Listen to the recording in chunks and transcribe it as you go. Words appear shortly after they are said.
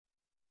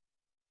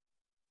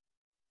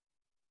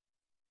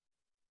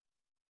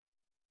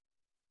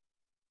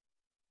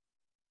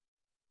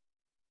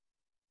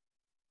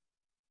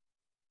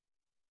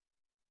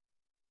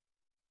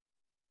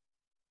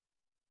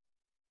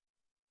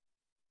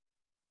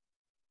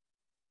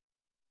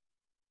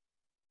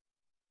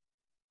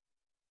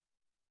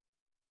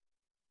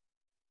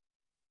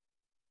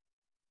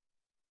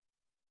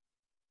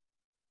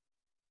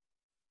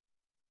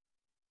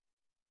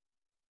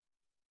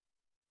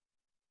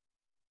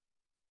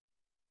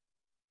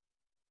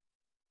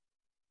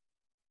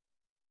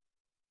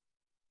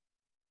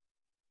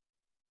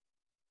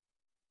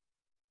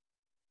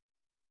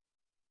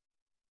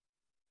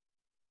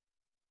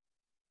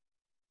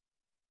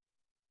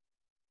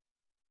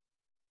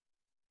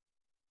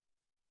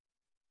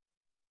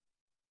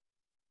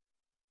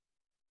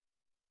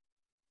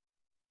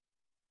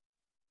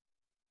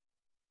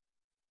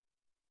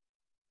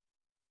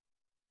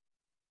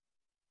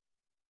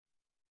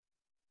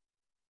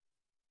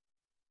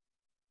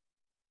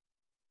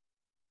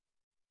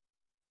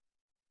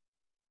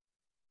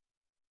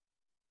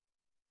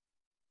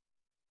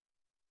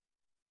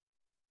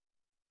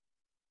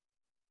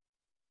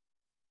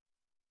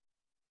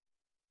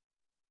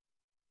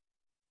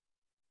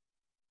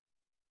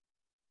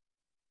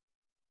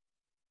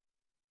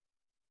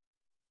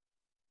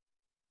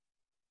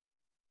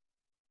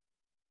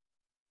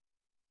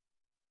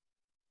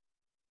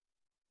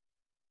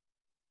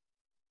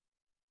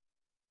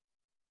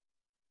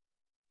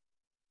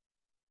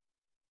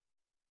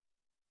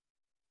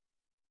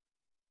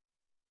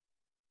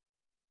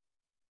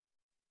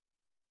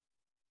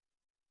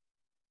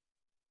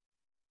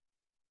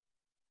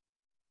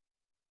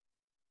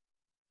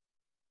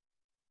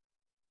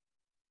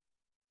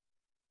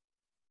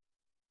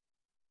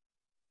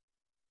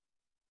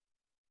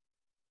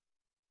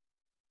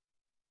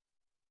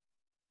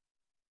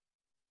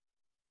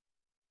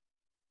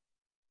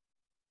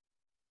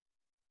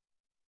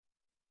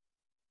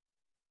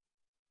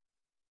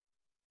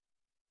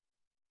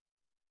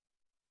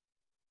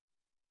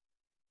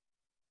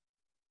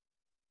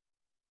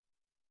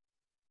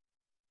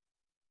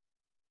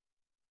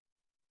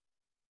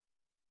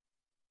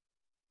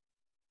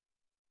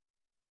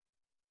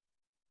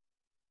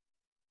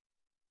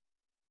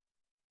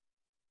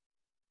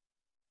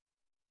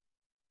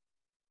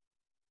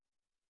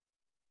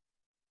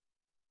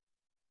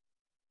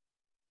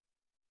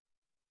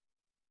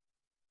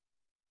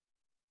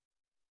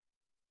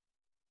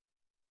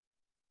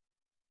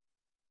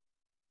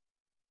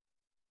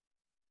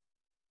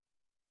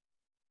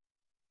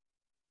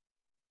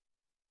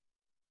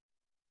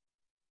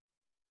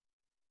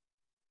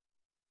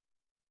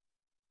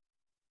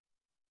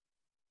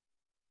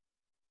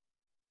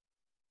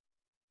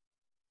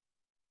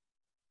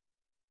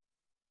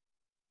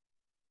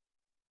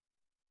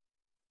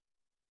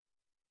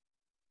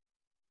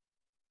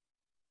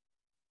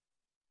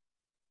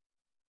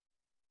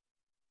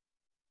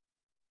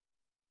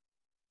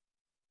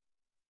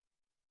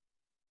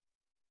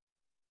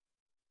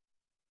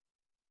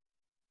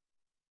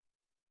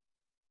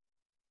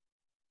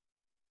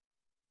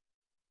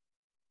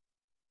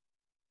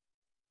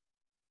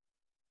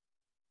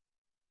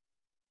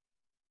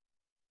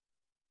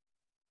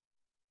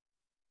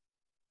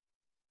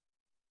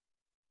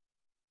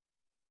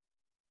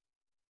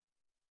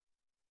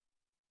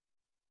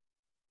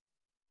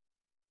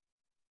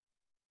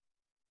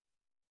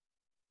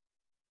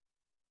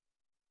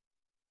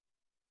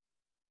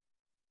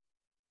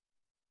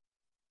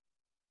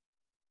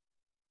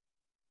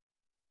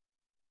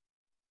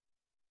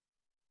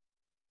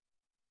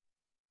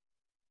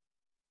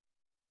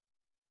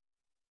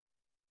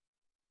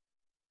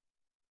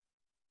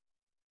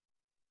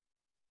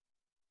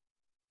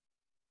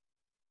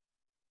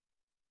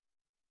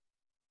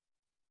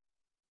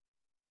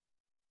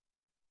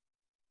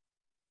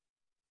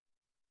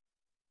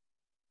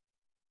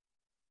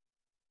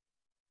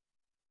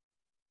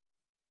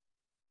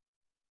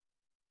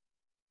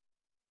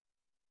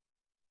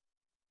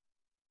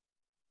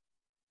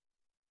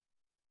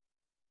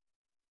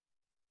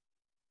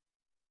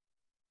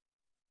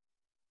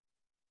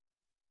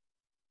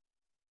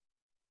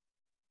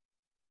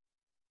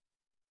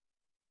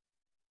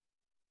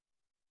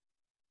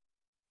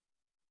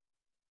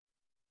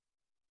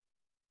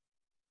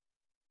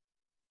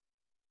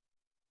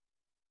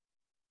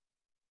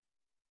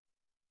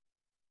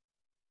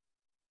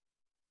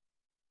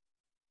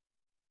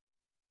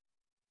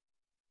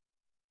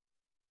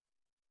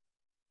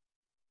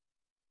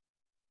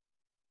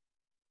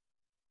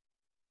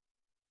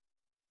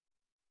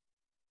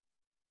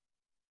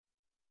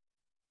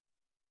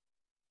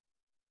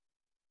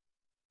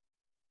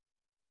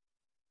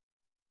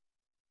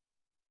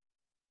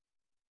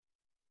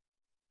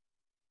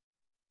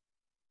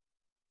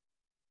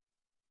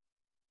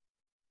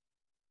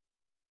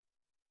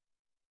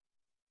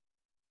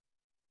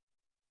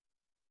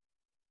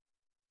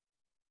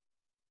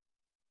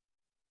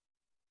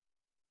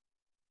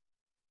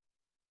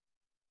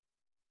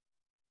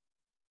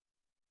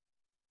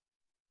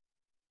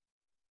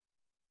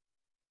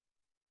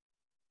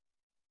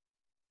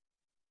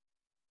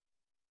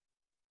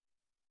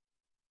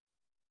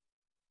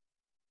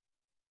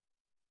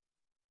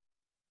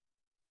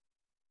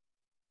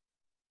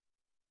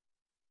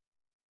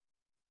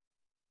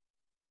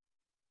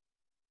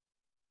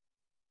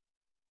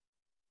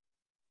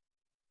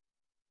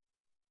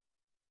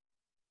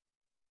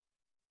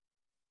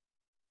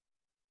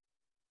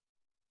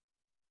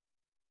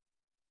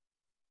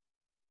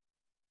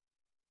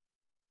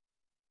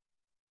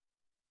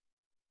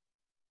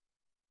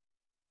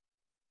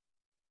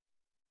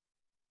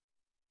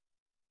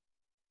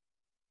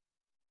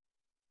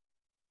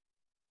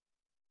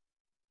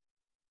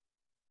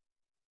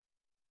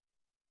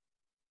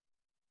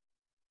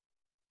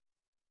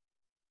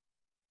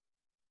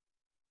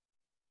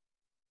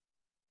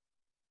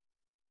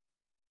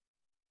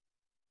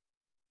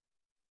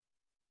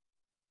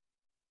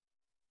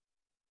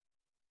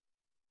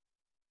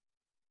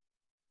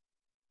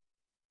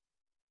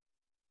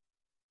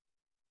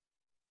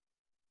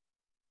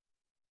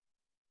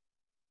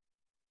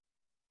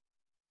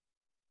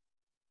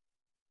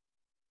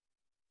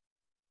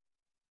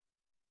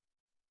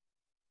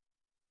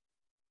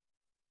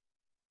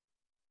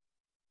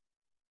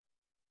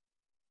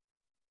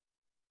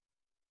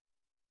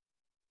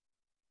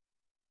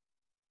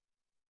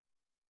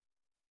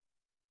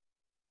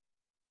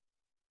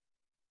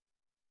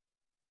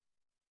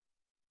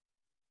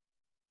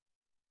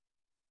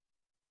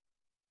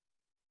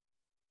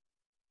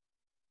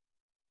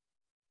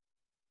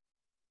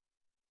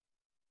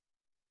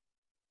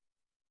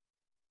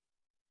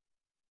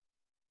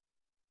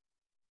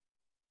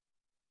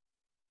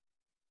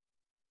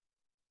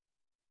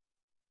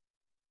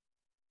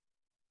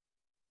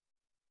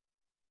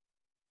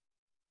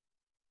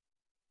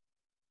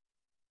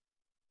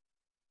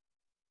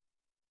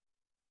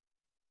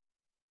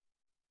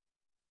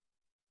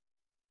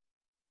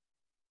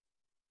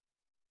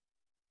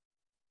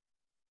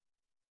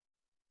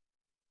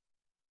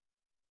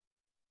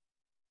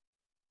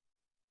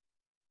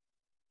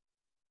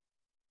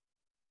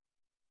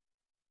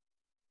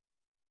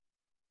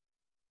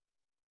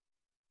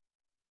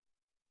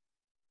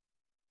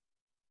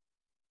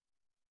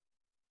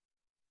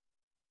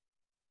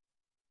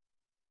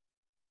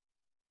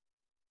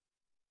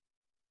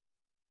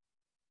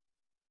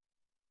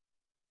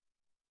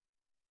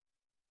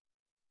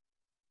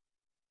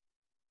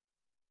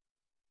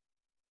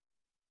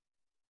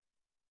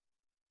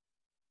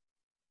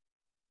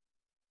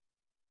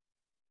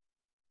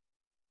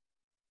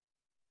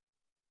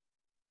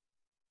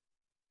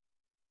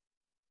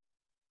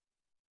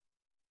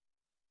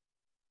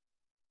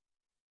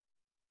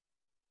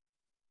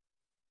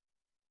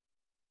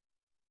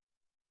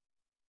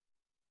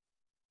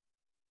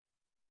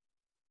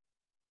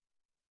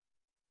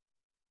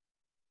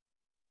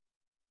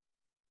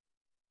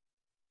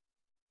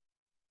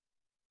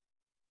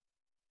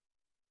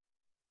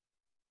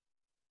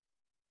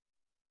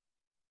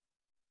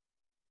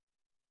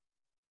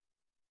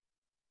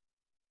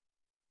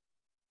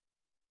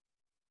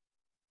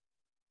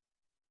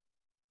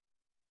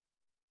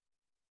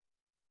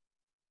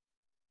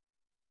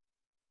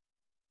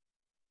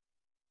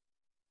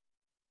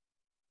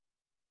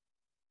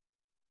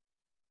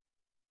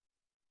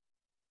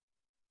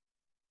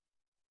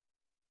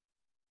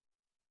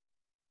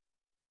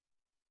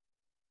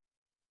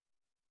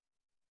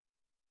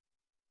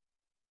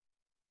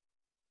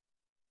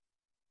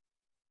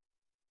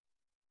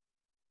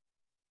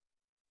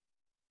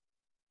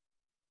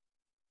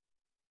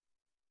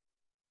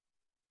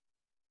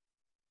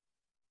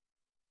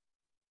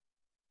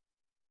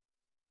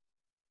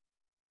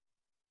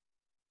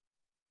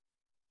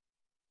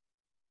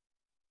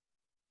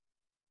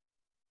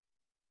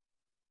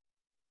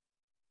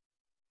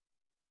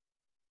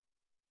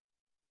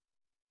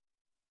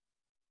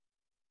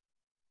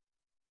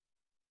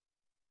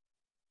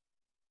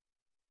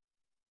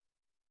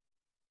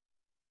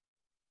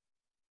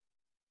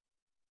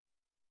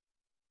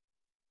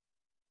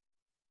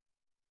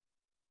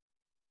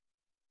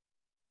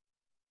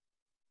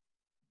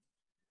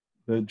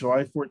The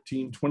July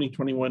 14,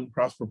 2021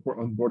 Prosper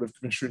Portland Board of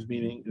Commissioners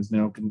meeting is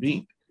now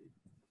convened.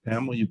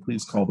 Pam, will you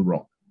please call the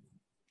roll?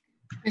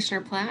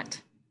 Commissioner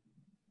Platt,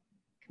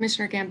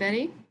 Commissioner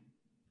Gambetti.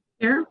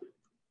 Here.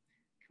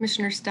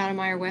 Commissioner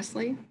Stoudemire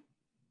Wesley.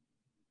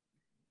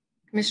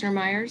 Commissioner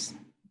Myers.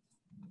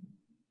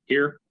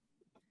 Here.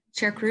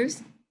 Chair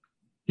Cruz.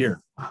 Here.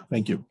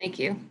 Thank you. Thank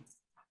you.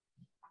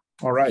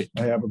 All right,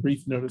 I have a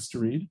brief notice to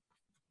read.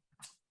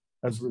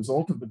 As a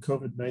result of the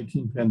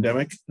COVID-19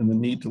 pandemic and the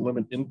need to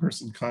limit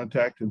in-person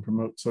contact and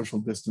promote social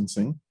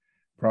distancing,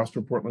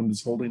 Prosper Portland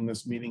is holding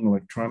this meeting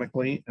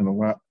electronically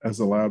and as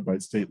allowed by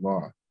state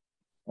law.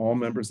 All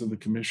members of the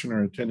commission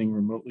are attending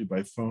remotely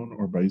by phone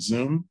or by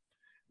Zoom,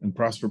 and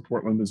Prosper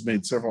Portland has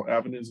made several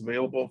avenues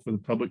available for the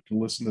public to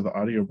listen to the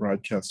audio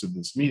broadcast of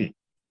this meeting.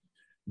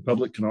 The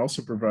public can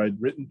also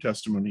provide written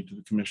testimony to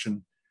the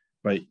commission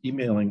by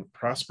emailing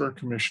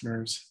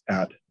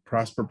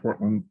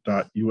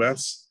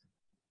prospercommissioners@prosperportland.us.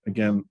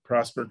 Again,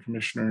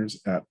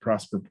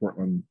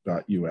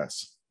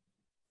 prospercommissioners@prosperportland.us.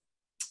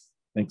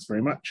 Thanks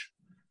very much.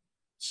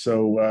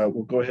 So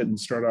we'll go ahead and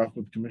start off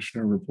with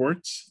commissioner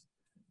reports.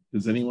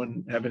 Does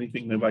anyone have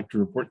anything they'd like to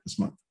report this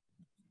month?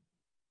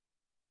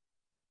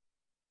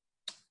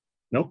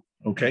 Nope.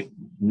 Okay,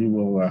 we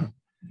will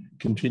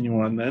continue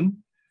on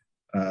then.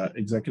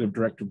 Executive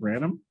Director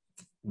Branham,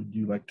 would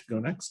you like to go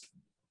next?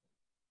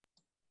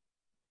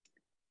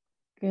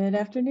 Good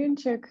afternoon,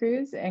 Chair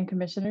Cruz and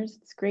commissioners.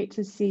 It's great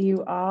to see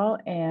you all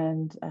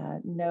and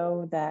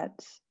know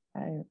that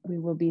we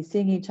will be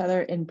seeing each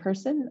other in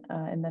person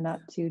in the not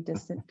too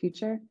distant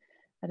future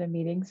at a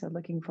meeting. So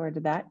looking forward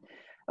to that.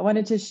 I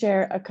wanted to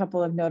share a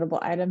couple of notable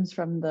items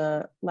from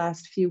the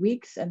last few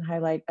weeks and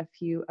highlight a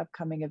few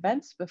upcoming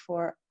events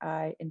before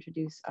I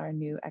introduce our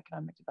new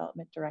Economic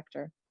Development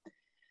Director.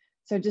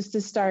 So just to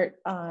start,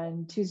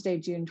 on Tuesday,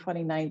 June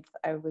 29th,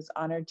 I was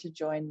honored to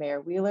join Mayor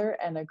Wheeler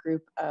and a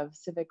group of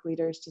civic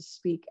leaders to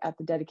speak at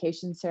the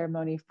dedication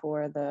ceremony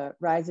for the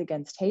Rise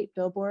Against Hate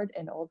billboard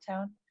in Old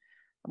Town.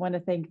 I want to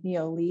thank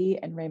Neil Lee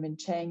and Raymond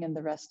Chang and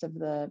the rest of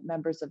the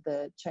members of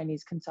the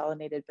Chinese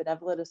Consolidated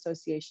Benevolent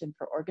Association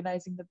for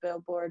organizing the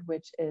billboard,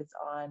 which is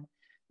on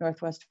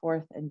Northwest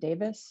 4th and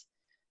Davis,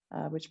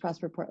 which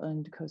Prosper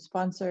Portland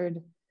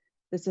co-sponsored.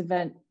 This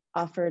event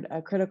offered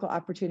a critical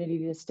opportunity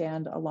to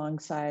stand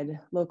alongside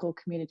local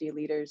community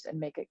leaders and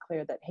make it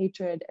clear that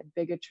hatred and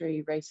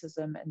bigotry,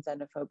 racism, and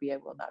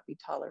xenophobia will not be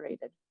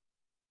tolerated.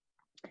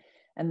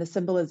 And the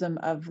symbolism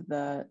of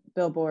the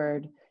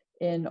billboard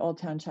in Old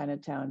Town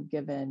Chinatown,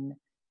 given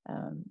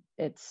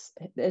its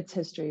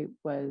history,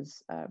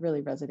 was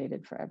really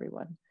resonated for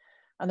everyone.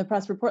 On the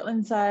Prosper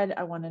Portland side,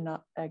 I want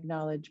to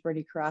acknowledge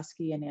Bertie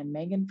Karofsky and Ann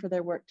Mangan for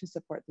their work to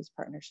support this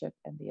partnership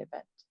and the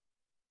event.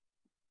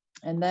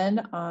 And then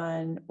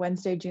on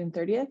Wednesday, June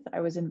 30th, I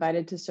was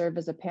invited to serve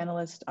as a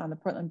panelist on the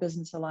Portland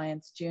Business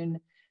Alliance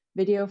June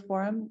video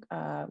forum,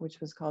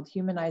 which was called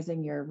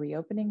Humanizing Your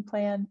Reopening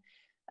Plan.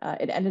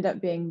 It ended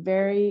up being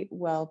very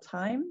well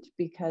timed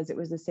because it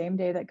was the same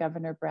day that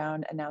Governor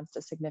Brown announced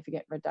a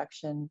significant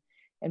reduction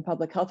in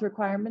public health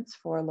requirements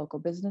for local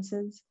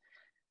businesses.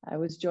 I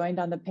was joined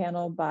on the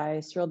panel by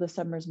Cyrilda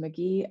Summers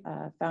McGee,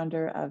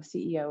 founder of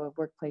CEO of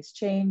Workplace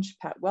Change,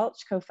 Pat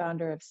Welch,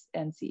 co-founder of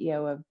and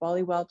CEO of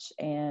Bolly Welch,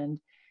 and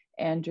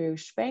Andrew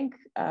Spank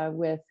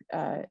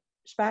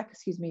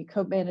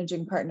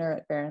co-managing partner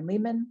at Baron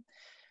Lehman.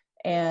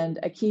 And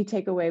a key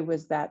takeaway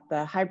was that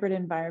the hybrid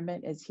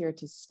environment is here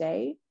to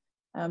stay,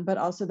 but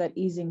also that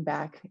easing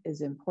back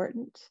is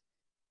important.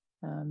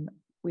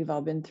 We've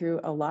all been through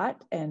a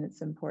lot, and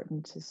it's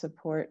important to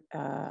support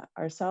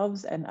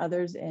ourselves and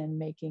others in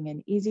making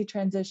an easy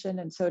transition.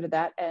 And so to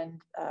that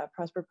end,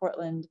 Prosper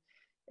Portland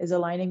is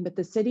aligning with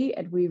the city,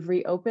 and we've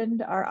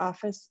reopened our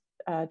office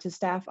to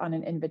staff on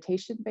an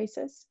invitation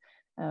basis.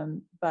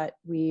 But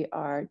we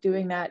are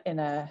doing that in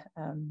a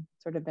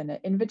sort of in an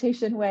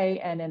invitation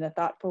way and in a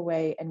thoughtful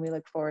way, and we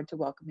look forward to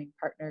welcoming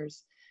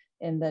partners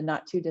in the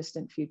not too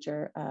distant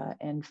future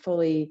and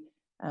fully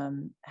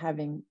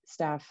having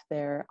staff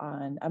there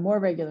on a more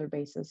regular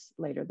basis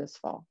later this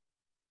fall.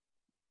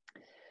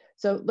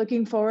 So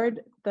looking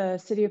forward, the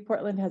City of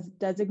Portland has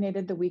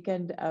designated the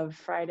weekend of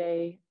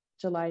Friday,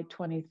 July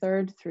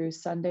 23rd through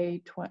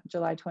Sunday,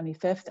 July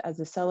 25th as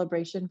a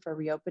celebration for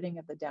reopening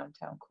of the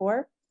downtown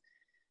core.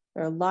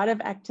 There are a lot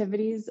of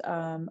activities.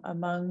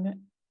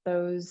 Among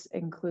those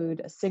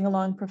include a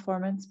sing-along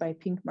performance by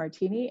Pink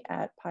Martini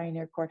at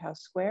Pioneer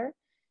Courthouse Square,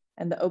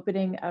 and the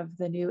opening of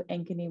the new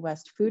Ankeny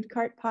West Food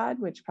Cart Pod,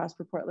 which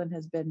Prosper Portland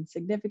has been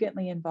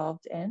significantly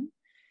involved in.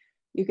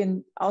 You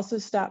can also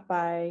stop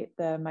by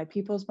the My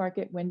People's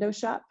Market window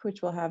shop,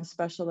 which will have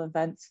special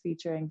events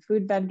featuring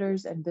food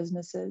vendors and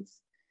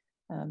businesses.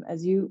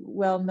 As you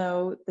well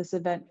know, this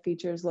event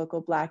features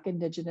local Black,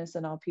 Indigenous,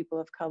 and all people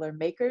of color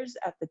makers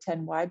at the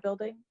 10Y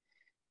building.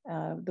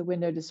 The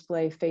window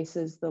display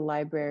faces the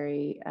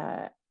library,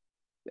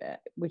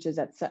 which is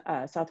at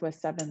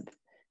Southwest 7th,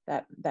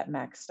 that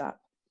Max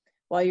stop.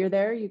 While you're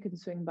there, you can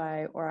swing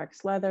by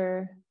Aurochs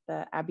Leather,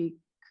 the Abbey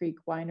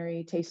Creek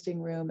Winery,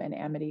 Tasting Room, and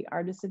Amity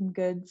Artisan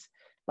Goods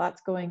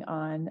Lots going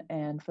on.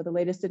 And for the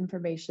latest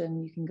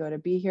information, you can go to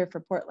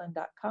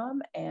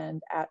BeHereForPortland.com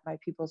and at My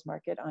People's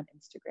Market on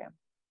Instagram.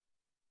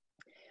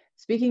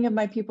 Speaking of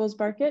My People's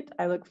Market,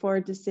 I look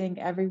forward to seeing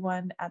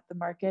everyone at the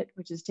market,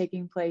 which is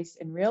taking place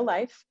in real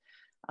life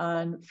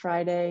on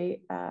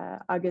Friday,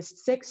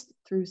 August 6th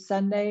through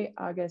Sunday,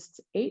 August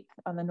 8th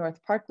on the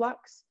North Park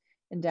blocks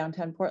in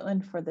downtown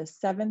Portland for the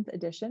 7th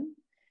edition.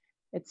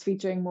 It's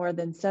featuring more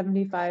than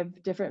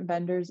 75 different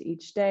vendors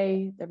each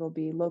day. There will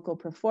be local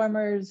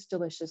performers,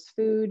 delicious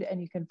food,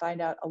 and you can find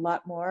out a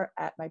lot more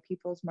at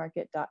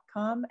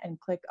mypeoplesmarket.com and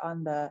click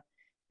on the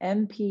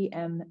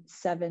MPM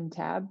 7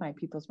 tab, My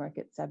People's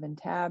Market 7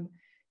 tab.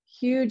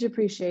 Huge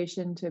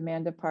appreciation to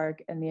Amanda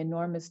Park and the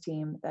enormous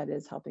team that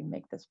is helping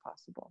make this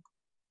possible.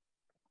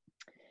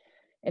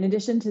 In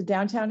addition to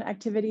downtown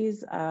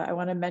activities, I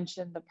want to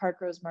mention the Park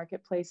Rose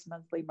Marketplace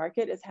Monthly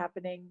Market is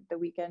happening the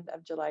weekend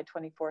of July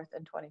 24th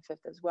and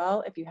 25th as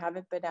well. If you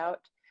haven't been out,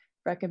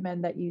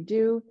 recommend that you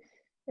do.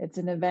 It's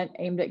an event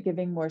aimed at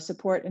giving more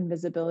support and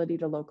visibility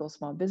to local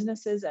small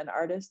businesses and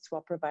artists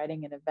while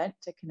providing an event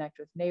to connect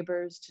with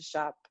neighbors, to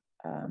shop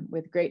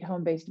with great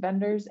home-based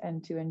vendors,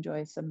 and to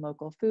enjoy some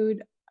local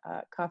food,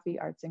 coffee,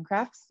 arts, and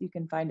crafts. You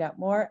can find out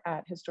more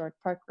at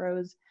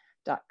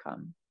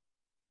historicparkrose.com.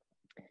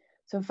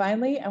 So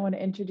finally, I want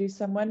to introduce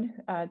someone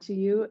to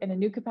you in a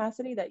new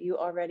capacity that you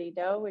already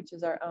know, which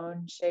is our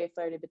own Shay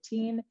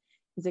Flaherty-Bettine.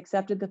 He's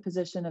accepted the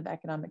position of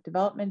Economic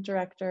Development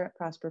Director at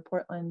Prosper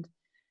Portland.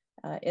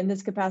 In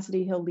this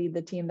capacity, he'll lead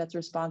the team that's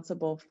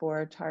responsible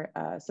for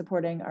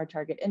supporting our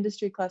target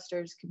industry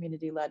clusters,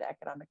 community-led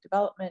economic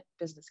development,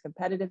 business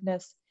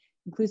competitiveness,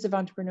 inclusive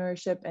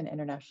entrepreneurship, and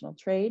international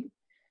trade.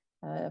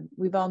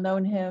 We've all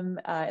known him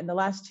in the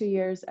last 2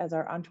 years as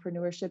our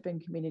Entrepreneurship and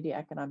Community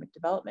Economic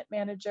Development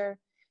Manager.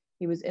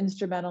 He was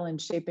instrumental in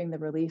shaping the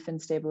relief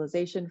and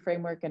stabilization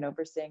framework and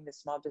overseeing the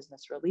Small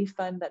Business Relief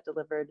Fund that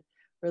delivered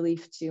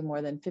relief to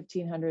more than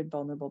 1,500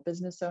 vulnerable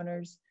business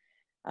owners,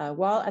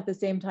 while at the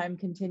same time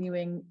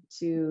continuing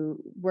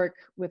to work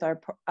with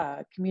our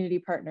community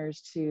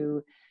partners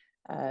to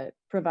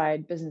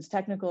provide business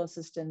technical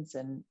assistance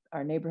and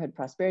our Neighborhood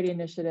Prosperity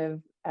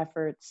Initiative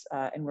efforts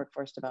and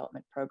workforce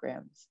development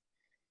programs.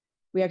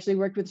 We actually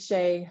worked with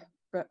Shay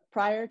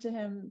prior to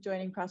him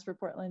joining Prosper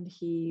Portland.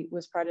 He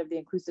was part of the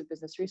Inclusive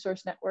Business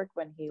Resource Network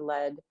when he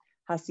led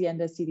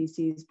Hacienda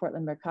CDC's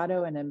Portland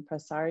Mercado and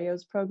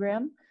Empresarios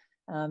program.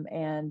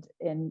 And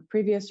in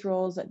previous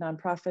roles at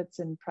nonprofits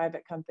and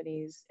private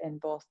companies in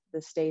both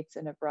the States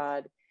and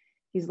abroad,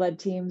 he's led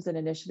teams and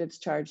initiatives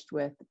charged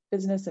with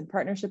business and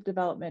partnership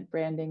development,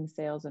 branding,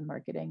 sales, and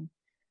marketing.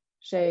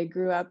 Shay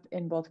grew up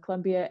in both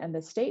Colombia and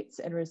the States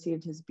and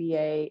received his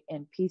BA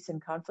in Peace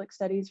and Conflict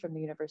Studies from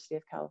the University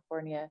of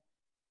California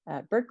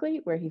at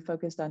Berkeley, where he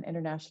focused on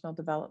international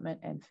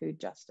development and food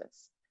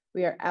justice.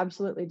 We are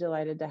absolutely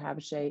delighted to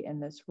have Shay in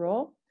this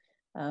role,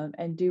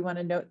 and do want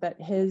to note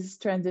that his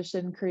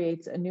transition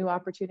creates a new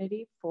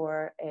opportunity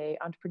for a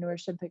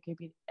entrepreneurship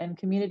and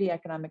community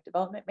economic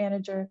development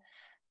manager.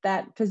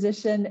 That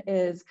position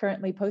is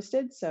currently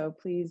posted, so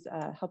please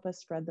help us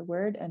spread the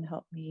word and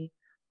help me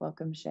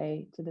welcome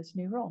Shay to this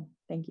new role.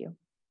 Thank you.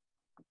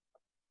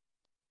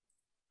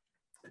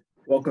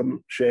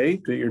 Welcome, Shay,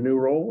 to your new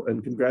role,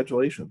 and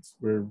congratulations.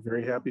 We're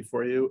very happy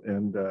for you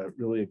and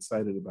really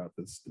excited about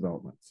this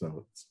development.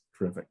 So it's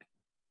terrific.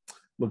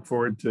 Look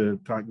forward to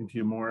talking to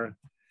you more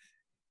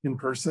in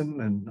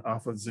person and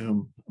off of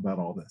Zoom about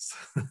all this.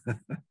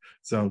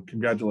 So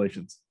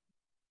congratulations.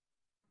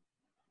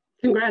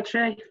 Congrats,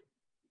 Shay.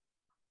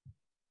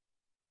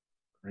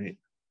 Great.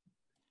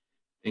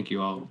 Thank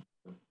you all.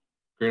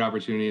 Great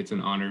opportunity. It's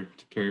an honor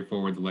to carry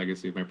forward the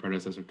legacy of my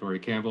predecessor, Tori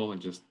Campbell,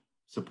 and just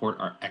support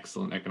our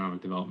excellent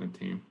economic development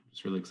team.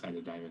 Just really excited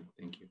to dive in.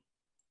 Thank you.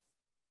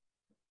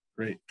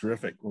 Great,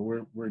 terrific.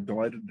 Well, we're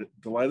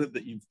delighted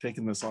that you've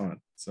taken this on.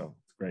 So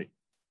it's great.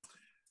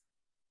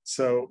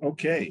 So,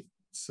 okay.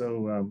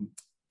 So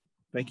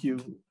thank you,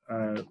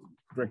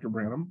 Director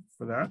Branham,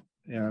 for that.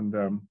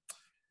 And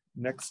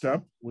next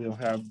up, we'll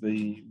have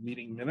the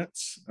meeting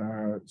minutes.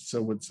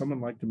 So would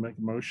someone like to make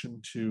a motion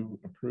to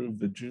approve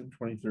the June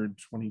 23rd,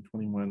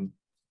 2021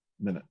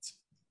 minutes?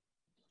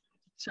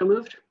 So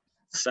moved.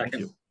 Second.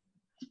 Thank you.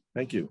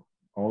 Thank you.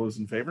 All those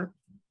in favor?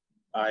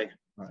 Aye.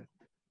 Aye.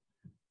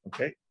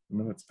 Okay, the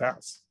minutes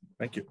pass.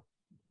 Thank you.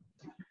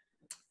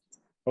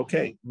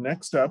 Okay,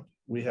 next up,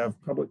 we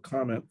have public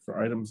comment for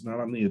items not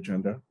on the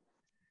agenda.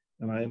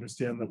 And I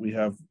understand that we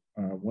have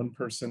one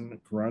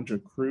person,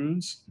 Karanja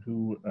Cruz,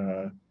 who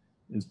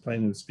is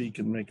planning to speak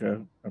and make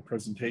a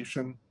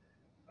presentation.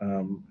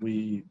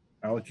 We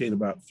allocate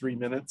about 3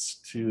 minutes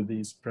to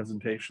these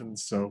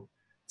presentations, so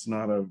it's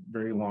not a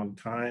very long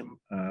time.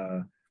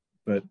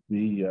 But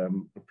we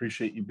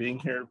appreciate you being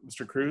here,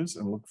 Mr. Cruz,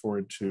 and look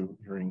forward to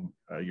hearing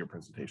your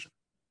presentation.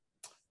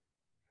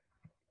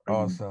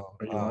 Awesome.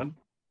 Are you on?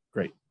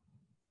 Great.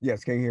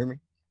 Yes, can you hear me?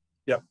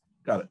 Yep,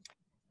 got it.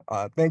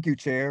 Thank you,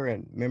 Chair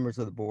and members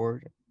of the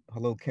board.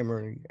 Hello,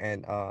 Kimberly.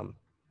 And I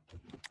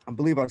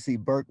believe I see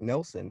Burke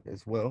Nelson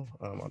as well.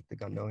 I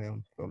think I know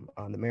him from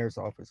the mayor's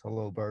office.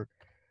 Hello, Burke.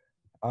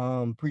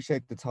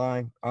 Appreciate the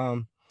time.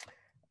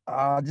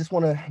 I just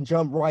want to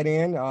jump right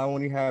in. I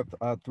only have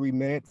 3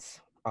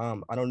 minutes.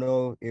 I don't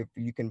know if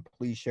you can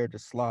please share the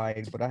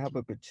slide, but I have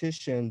a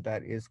petition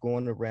that is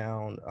going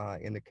around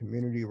in the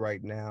community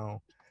right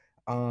now.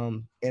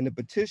 And the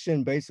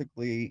petition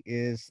basically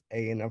is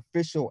an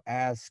official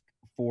ask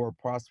for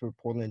Prosper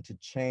Portland to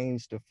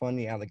change the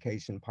funding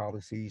allocation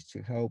policies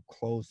to help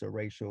close the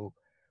racial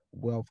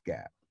wealth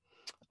gap.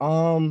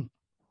 Also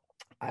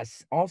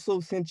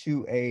sent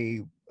you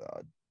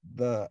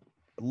the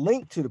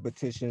link to the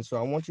petition, so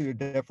I want you to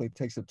definitely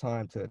take some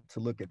time to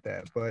look at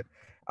that. But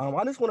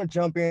I just want to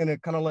jump in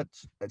and kind of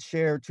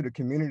share to the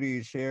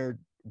community, share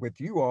with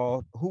you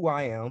all who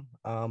I am.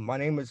 My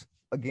name is,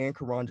 again,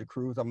 Karanja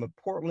Cruz. I'm a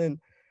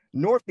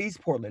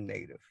Northeast Portland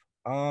native.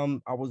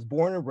 I was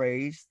born and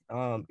raised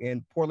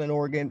in Portland,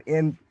 Oregon,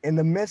 in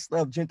the midst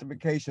of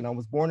gentrification. I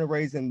was born and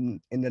raised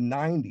in the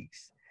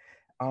 90s.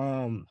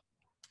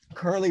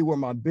 Currently, where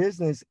my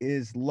business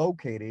is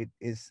located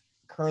is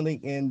currently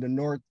in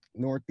the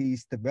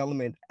Northeast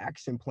Development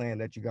Action Plan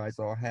that you guys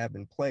all have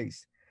in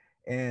place.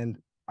 And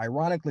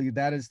ironically,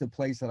 that is the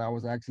place that I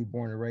was actually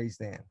born and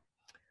raised in.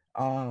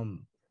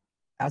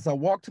 As I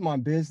walk to my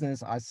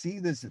business, I see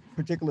this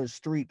particular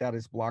street that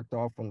is blocked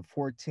off on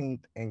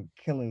 14th and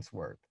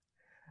Killingsworth.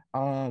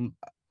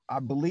 I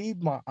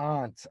believe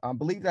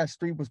that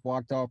street was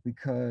blocked off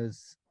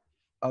because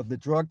of the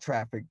drug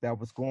traffic that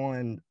was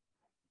going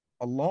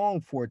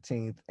along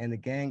 14th and the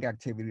gang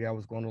activity that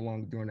was going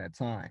along during that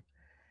time.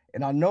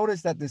 And I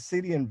noticed that the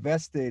city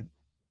invested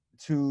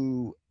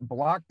to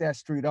block that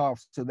street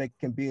off so they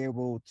can be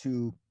able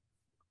to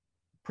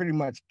pretty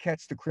much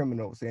catch the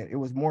criminals. And it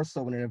was more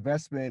so an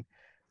investment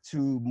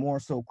to more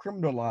so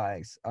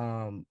criminalize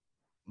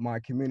my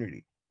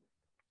community.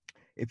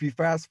 If you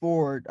fast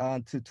forward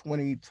to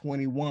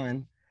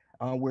 2021,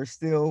 we're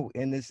still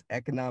in this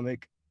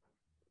economic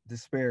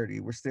disparity.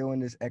 We're still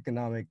in this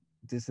economic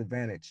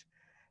disadvantage.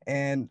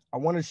 And I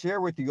want to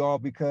share with you all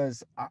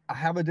because I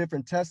have a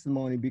different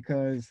testimony,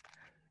 because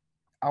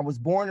I was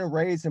born and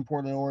raised in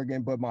Portland,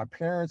 Oregon, but my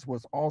parents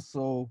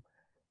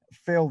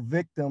fell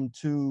victim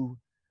to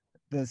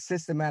the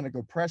systematic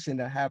oppression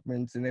that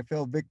happens, and they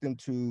fell victim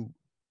to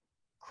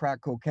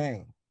crack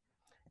cocaine.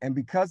 And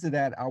because of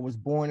that, I was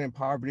born in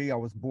poverty. I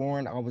was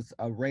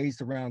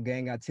raised around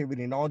gang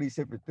activity and all these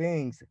different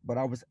things, but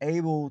I was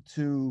able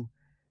to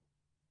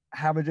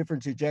have a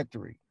different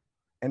trajectory.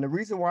 And the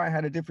reason why I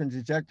had a different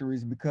trajectory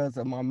is because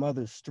of my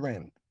mother's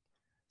strength.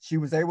 She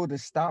was able to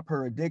stop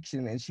her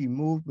addiction, and she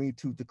moved me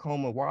to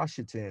Tacoma,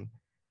 Washington,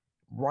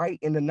 right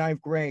in the 9th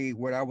grade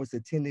where I was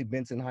attending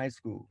Benson High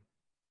School.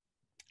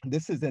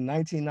 This is in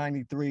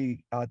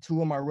 1993.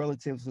 2 of my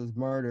relatives was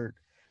murdered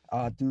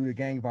due to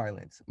gang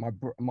violence.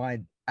 My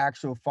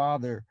actual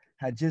father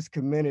had just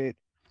committed,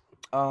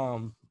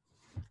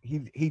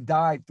 he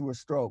died through a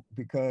stroke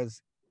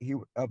because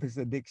of his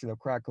addiction of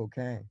crack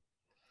cocaine.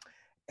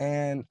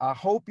 And I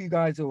hope you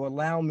guys will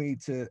allow me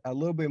to a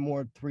little bit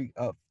more 3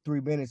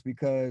 minutes,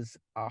 because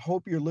I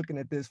hope you're looking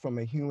at this from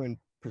a human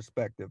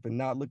perspective and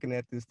not looking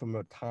at this from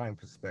a time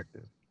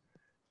perspective.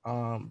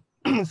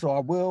 So I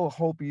will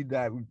hope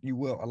that you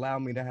will allow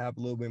me to have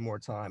a little bit more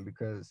time,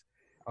 because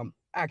I'm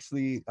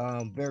actually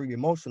very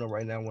emotional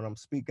right now when I'm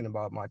speaking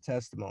about my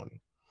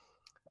testimony.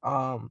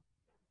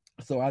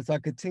 So as I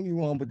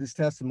continue on with this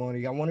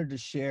testimony, I wanted to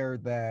share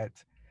that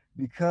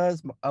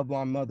because of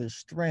my mother's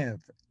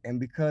strength and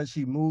because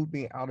she moved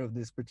me out of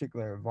this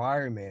particular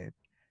environment,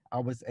 I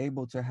was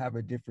able to have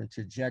a different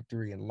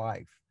trajectory in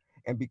life.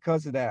 And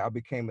because of that, I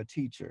became a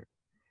teacher.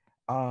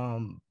 I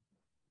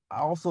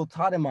also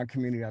taught in my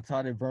community. I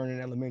taught at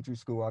Vernon Elementary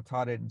School. I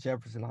taught at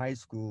Jefferson High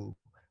School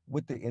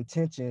with the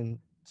intention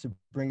to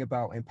bring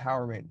about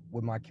empowerment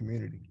with my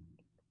community.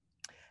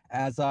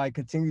 As I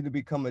continue to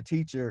become a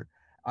teacher,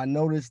 I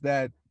noticed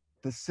that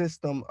the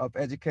system of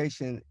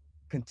education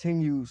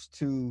continues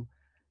to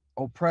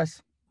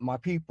oppress my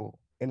people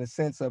in a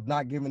sense of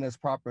not giving us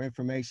proper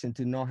information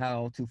to know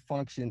how to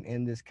function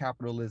in this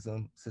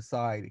capitalism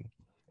society,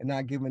 and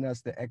not giving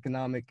us the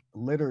economic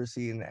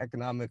literacy and the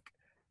economic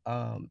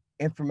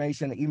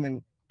information,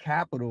 even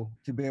capital,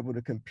 to be able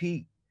to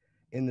compete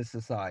in the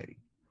society.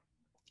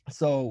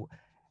 So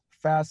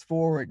fast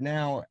forward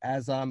now,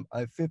 as I'm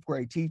a 5th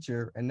grade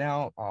teacher and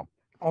now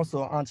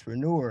also an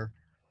entrepreneur,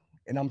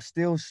 and I'm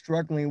still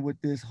struggling with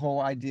this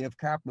whole idea of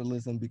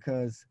capitalism,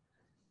 because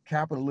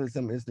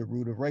capitalism is the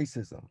root of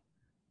racism.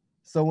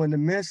 So in the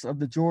midst of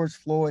the George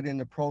Floyd and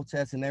the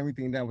protests and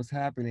everything that was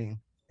happening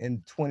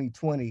in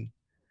 2020,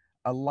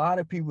 a lot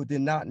of people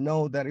did not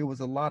know that it was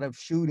a lot of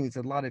shootings,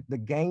 a lot of the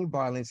gang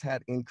violence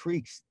had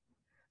increased.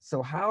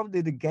 So how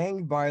did the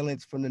gang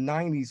violence from the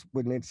 90s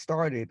when it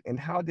started, and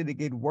how did it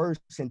get worse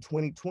in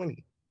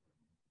 2020?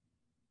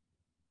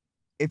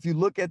 If you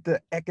look at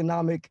the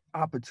economic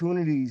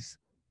opportunities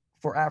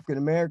for African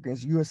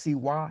Americans, you'll see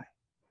why.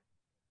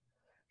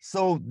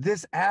 So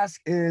this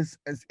ask is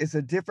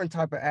a different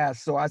type of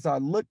ask. So as I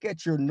look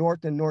at your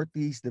North and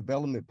Northeast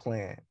Development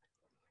Plan,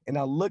 and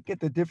I look at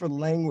the different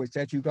language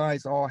that you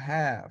guys all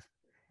have,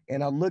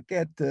 and I look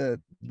at the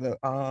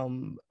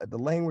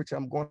language,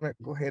 I'm going to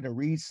go ahead and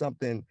read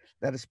something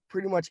that is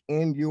pretty much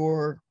in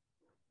your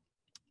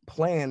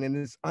plan, and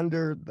it's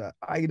under the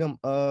item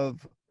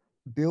of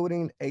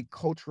building a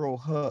cultural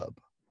hub.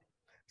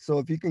 So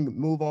if you can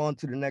move on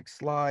to the next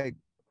slide,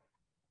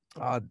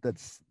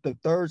 that's the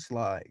third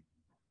slide.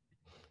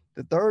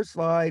 The third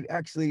slide,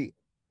 actually,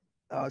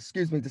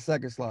 excuse me, the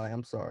second slide,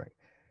 I'm sorry.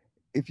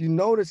 If you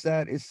notice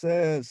that it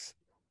says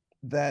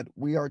that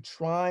we are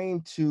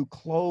trying to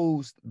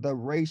close the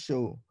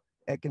racial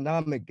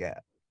economic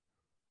gap.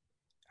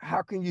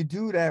 How can you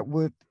do that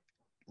with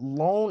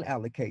loan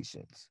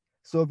allocations?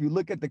 So if you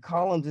look at the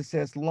columns, it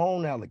says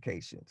loan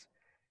allocations.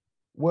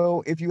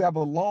 Well, if you have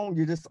a loan,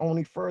 you're just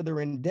only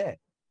further in debt.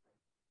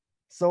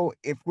 So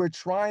if we're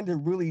trying to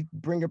really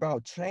bring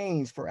about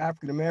change for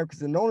African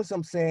Americans, and notice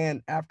I'm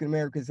saying African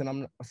Americans and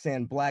I'm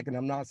saying Black and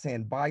I'm not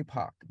saying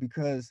BIPOC,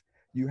 because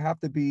you have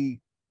to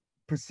be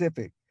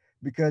specific,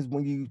 because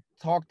when you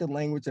talk the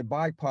language of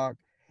BIPOC,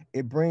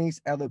 it brings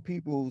other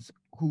peoples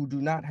who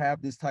do not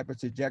have this type of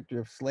trajectory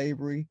of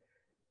slavery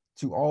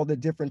to all the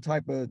different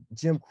type of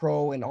Jim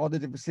Crow and all the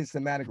different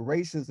systematic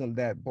racism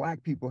that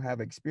Black people have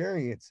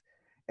experienced.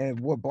 And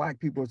what Black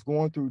people is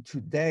going through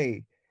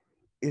today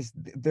is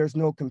there's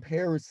no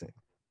comparison.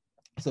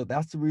 So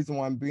that's the reason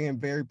why I'm being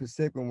very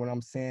specific when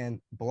I'm saying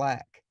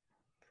Black.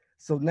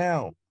 So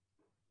now,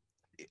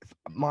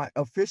 my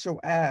official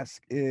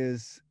ask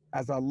is,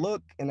 as I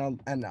look and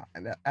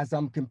as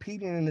I'm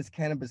competing in this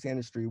cannabis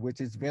industry, which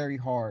is very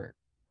hard,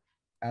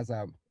 as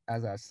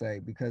I say,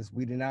 because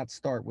we did not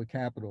start with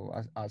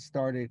capital. I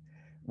started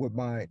with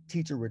my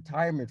teacher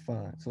retirement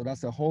fund. So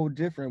that's a whole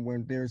different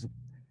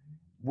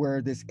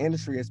where this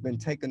industry has been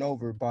taken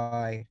over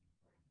by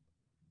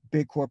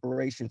big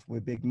corporations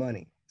with big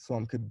money. So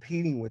I'm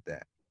competing with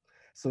that.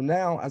 So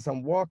now as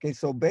I'm walking,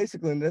 so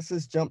basically, let's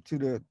just jump to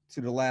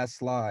the last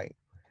slide.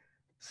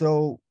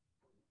 So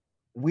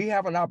we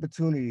have an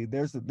opportunity.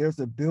 There's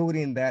a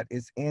building that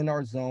is in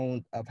our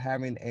zone of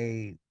having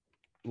a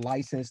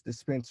licensed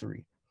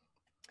dispensary.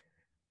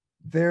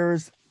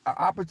 There's an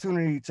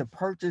opportunity to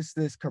purchase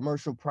this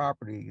commercial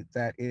property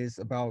that is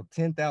about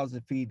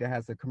 10,000 feet, that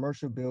has a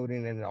commercial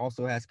building and it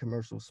also has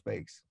commercial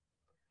space.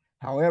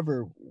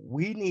 However,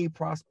 we need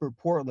Prosper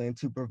Portland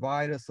to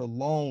provide us a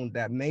loan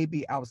that may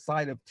be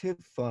outside of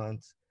TIF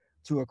funds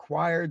to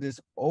acquire this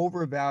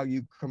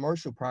overvalued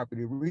commercial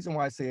property. The reason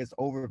why I say it's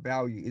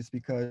overvalued is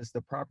because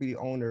the property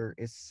owner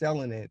is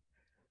selling it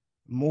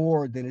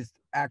more than it's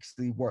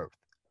actually worth.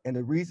 And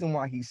the reason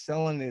why he's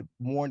selling it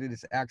more than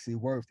it's actually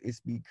worth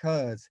is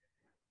because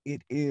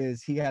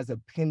he has a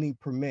pending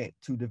permit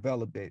to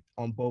develop it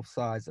on both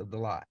sides of the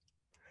lot.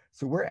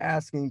 So we're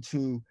asking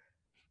to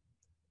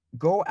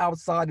go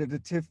outside of the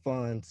TIF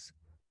funds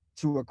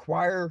to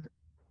acquire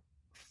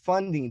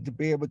funding to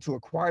be able to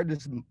acquire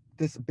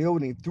this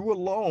building through a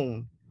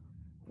loan,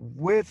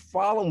 with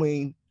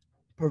providing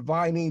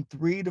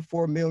 $3 to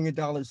 $4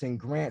 million in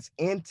grants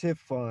and TIF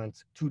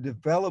funds to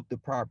develop the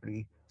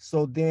property,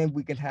 so then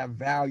we can have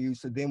value,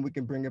 so then we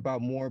can bring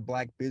about more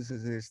Black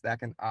businesses that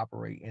can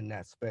operate in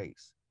that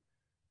space.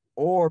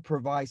 Or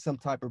provide some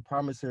type of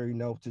promissory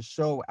note to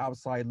show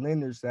outside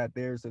lenders that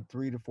there's a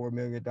 $3 to $4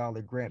 million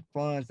grant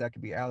funds that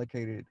can be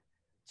allocated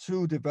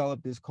to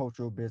develop this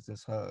cultural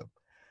business hub.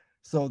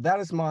 So that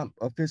is my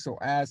official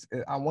ask.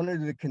 I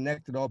wanted to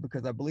connect it all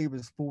because I believe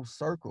it's full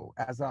circle.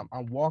 As I'm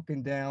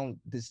walking down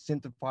this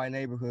gentrified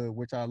neighborhood,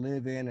 which I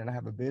live in and I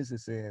have a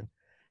business in,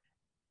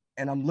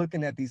 and I'm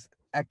looking at these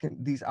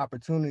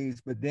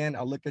opportunities, but then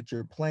I look at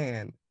your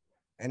plan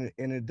and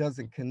it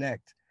doesn't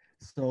connect.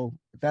 So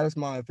that is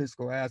my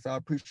fiscal ask. I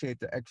appreciate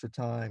the extra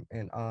time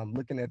and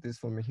looking at this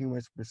from a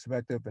human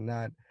perspective and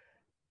not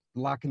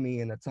locking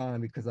me in a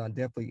time, because I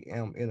definitely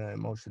am in an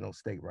emotional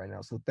state right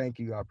now. So thank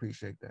you. I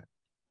appreciate that.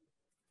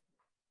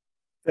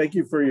 Thank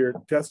you for your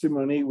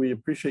testimony. We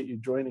appreciate you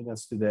joining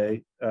us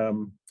today.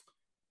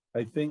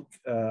 I think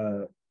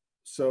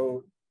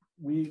so.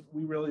 We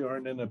really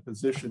aren't in a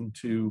position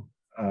to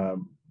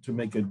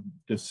make a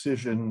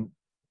decision,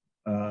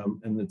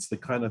 and it's the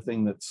kind of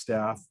thing that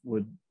staff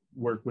would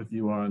work with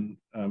you on,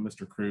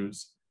 Mr.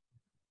 Cruz.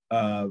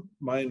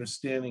 My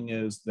understanding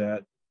is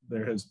that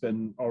there has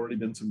already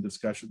been some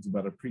discussions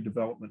about a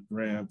pre-development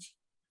grant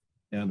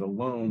and a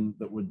loan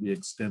that would be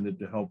extended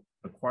to help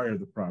acquire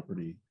the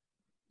property.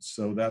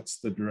 So that's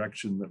the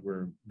direction that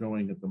we're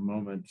going at the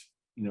moment.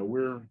 You know,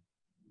 we're,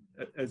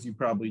 as you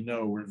probably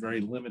know, we're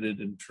very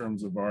limited in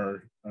terms of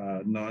our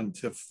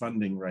non-TIF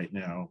funding right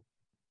now.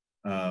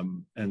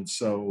 And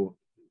so,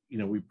 you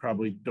know, we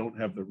probably don't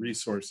have the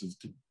resources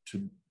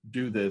to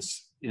do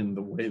this in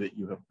the way that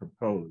you have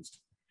proposed.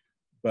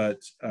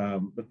 But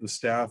the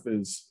staff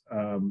is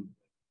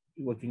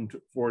looking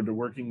forward to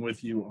working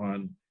with you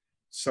on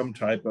some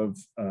type of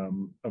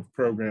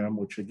program,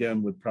 which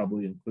again would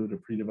probably include a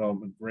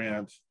pre-development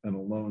grant and a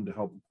loan to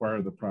help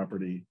acquire the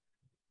property.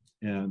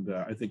 And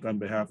I think on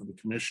behalf of the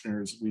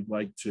commissioners, we'd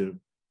like to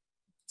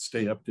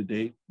stay up to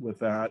date with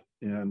that.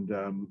 And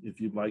if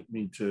you'd like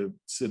me to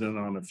sit in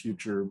on a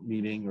future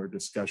meeting or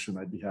discussion,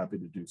 I'd be happy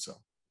to do so.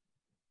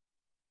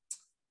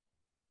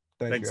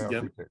 Thank Thanks you. I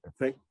again. appreciate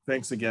it.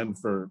 Thanks again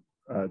for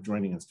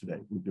joining us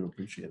today. We do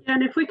appreciate it.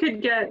 And if we could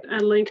get a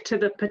link to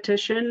the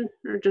petition,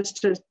 or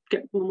just to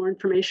get a little more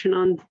information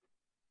on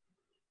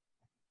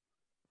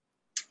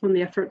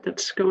the effort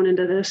that's going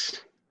into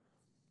this.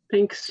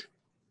 Thanks.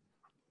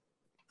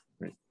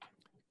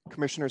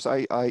 Commissioners,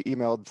 I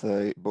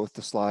emailed both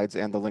the slides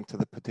and the link to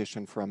the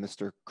petition from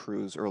Mr.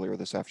 Cruz earlier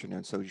this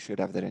afternoon, so you should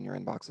have that in your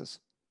inboxes.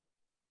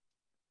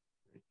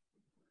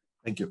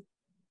 Thank you.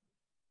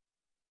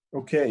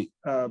 Okay,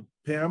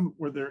 Pam,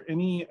 were there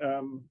any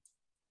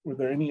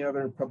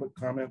other public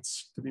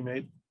comments to be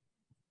made?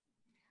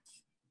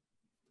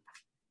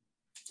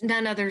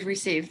 None others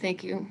received.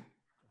 Thank you.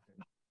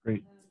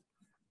 Great.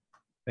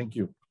 Thank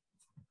you.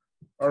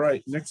 All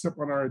right, next up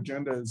on our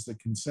agenda is the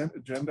consent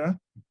agenda.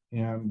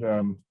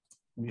 And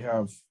we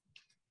have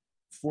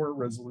 4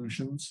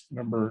 resolutions,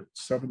 number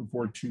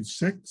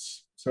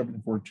 7426,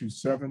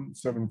 7427,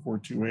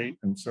 7428,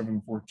 and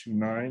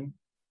 7429,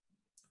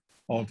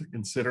 all to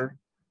consider.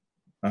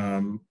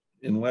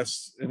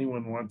 Unless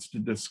anyone wants to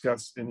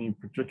discuss any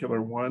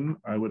particular one,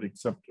 I would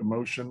accept a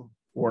motion,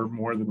 or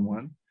more than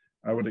one.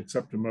 I would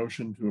accept a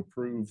motion to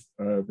approve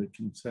the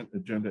consent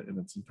agenda in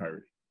its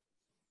entirety.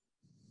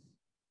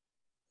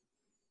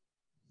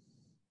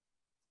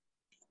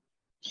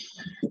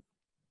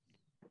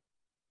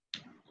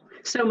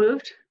 So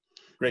moved.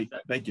 Great,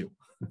 thank you.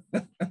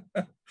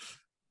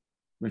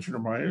 Commissioner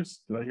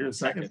Myers, did I hear a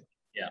second?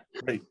 Yeah.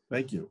 Great,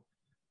 thank you.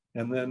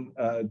 And then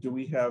do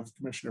we have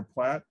Commissioner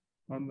Platt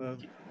on the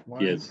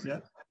line Yes.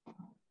 yet?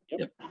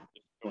 Yep.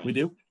 We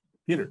do?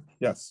 Peter,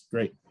 yes,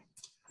 great.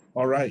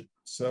 All right,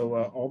 so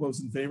all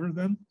those in favor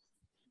then?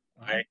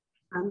 Aye.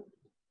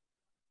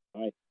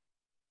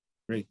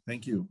 Great,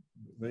 thank you.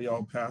 They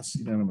all pass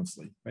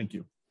unanimously. Thank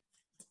you.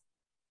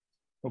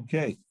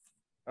 Okay,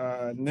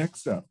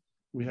 next up,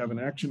 we have an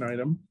action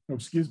item. Oh,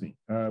 excuse me.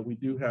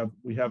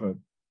 We have a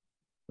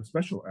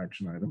special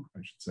action item,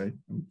 I should say.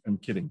 I'm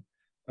kidding.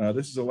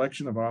 This is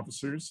election of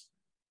officers.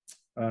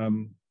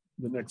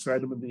 The next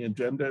item on the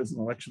agenda is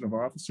an election of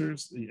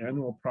officers, the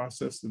annual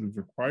process that is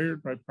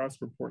required by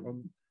Prosper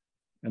Portland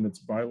and its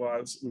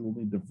bylaws. We will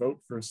need to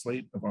vote for a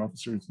slate of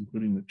officers,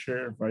 including the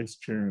chair, vice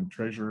chair, and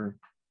treasurer.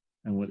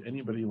 And would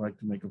anybody like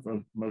to make a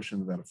motion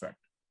to that effect?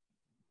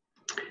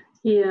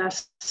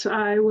 Yes,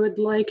 I would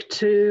like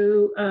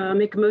to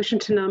make a motion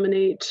to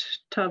nominate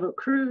Tavo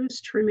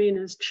Cruz to remain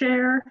as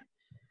chair,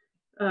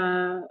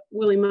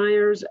 Willie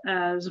Myers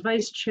as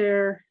vice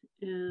chair,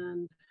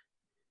 and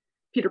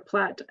Peter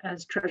Platt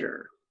as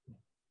treasurer.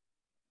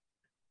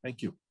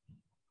 Thank you.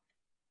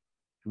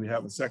 Do we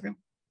have a second?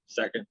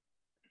 Second.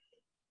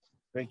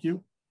 Thank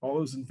you. All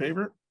those in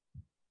favor?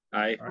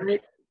 Aye.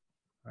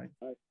 Aye.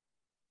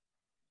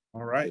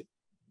 All right.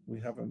 We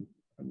have a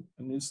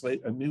new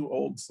slate, a new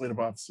old slate of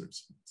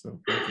officers.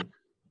 So thank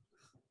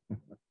you.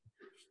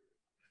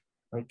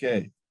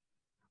 Okay.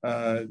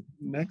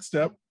 Next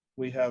up,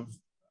 we have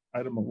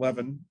item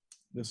 11.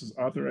 This is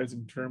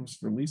authorizing terms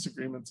for lease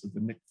agreements at the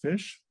Nick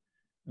Fish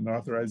and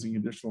authorizing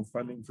additional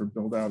funding for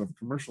build out of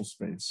commercial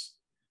space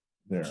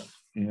there.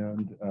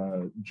 And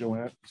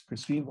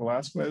Christine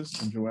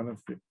Velasquez and Joanna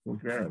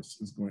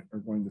Figueres are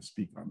going to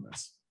speak on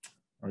this.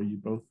 Are you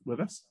both with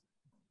us?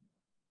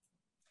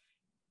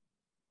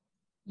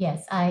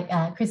 Yes,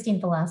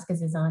 Christine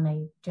Velasquez is on.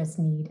 I just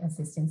need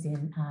assistance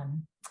in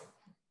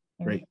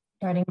Great.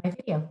 starting my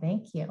video.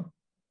 Thank you.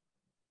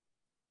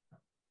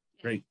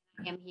 Great.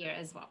 I am here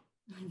as well.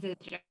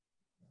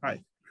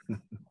 Hi.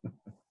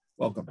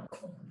 Welcome.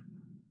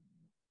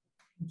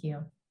 Thank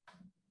you.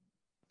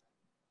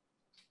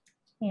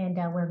 And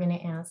we're going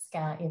to ask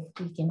if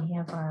we can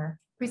have our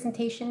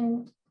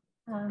presentation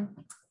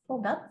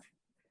pulled up.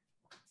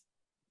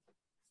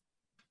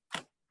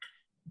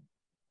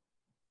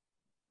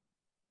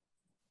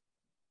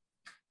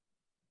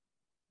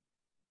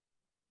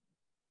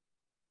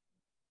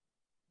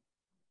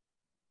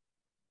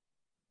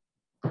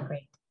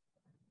 Great.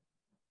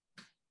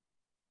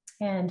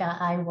 And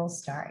I will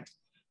start.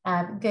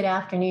 Good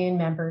afternoon,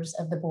 members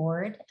of the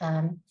board.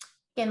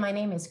 Again, my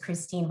name is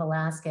Christine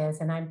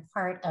Velasquez, and I'm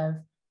part of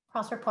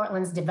Prosper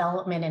Portland's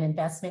development and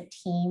investment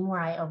team,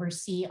 where I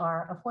oversee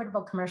our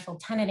affordable commercial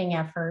tenanting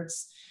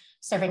efforts,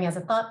 serving as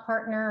a thought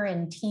partner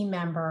and team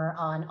member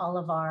on all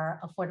of our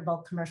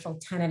affordable commercial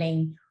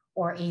tenanting,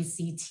 or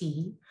ACT,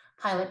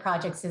 pilot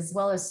projects, as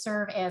well as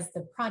serve as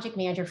the project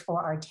manager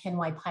for our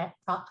 10Y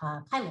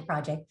pilot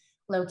project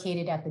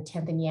located at the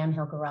 10th and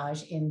Yamhill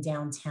Garage in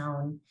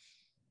downtown.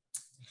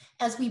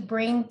 As we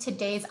bring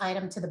today's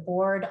item to the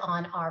board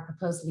on our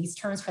proposed lease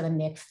terms for the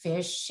Nick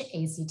Fish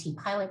ACT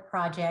pilot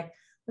project,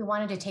 we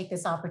wanted to take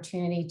this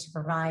opportunity to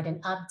provide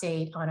an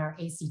update on our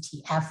ACT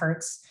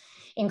efforts,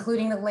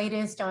 including the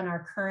latest on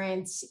our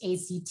current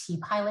ACT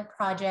pilot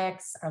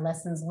projects, our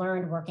lessons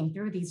learned working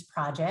through these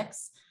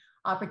projects,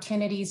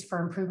 opportunities for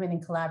improvement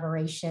and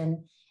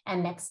collaboration,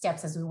 and next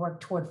steps as we work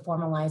toward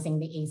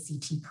formalizing the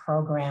ACT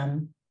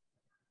program.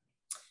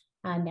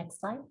 Next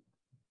slide.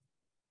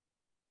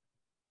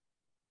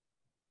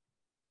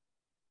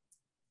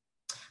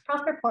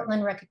 Prosper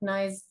Portland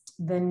recognized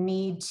the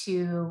need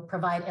to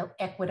provide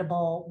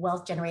equitable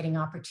wealth generating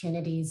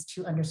opportunities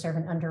to underserved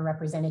and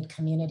underrepresented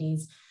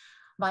communities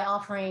by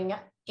offering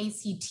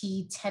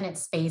ACT tenant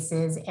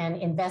spaces and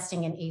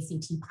investing in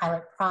ACT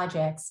pilot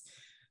projects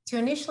to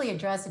initially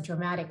address a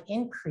dramatic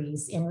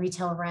increase in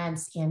retail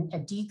rents and a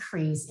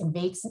decrease in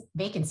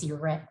vacancy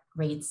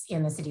rates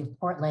in the city of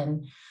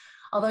Portland.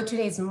 Although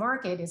today's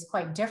market is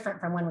quite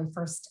different from when we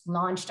first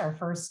launched our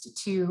first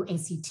 2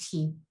 ACT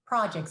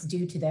projects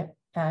due to the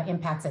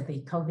impacts of the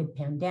COVID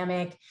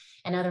pandemic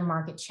and other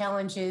market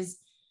challenges,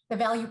 the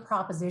value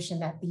proposition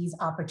that these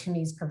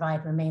opportunities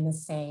provide remain the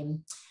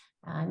same.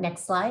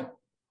 Next slide.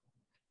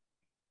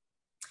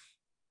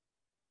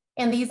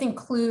 And these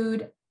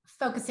include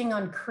focusing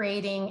on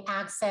creating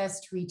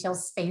access to retail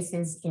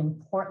spaces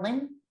in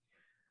Portland,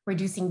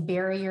 reducing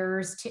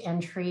barriers to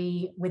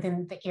entry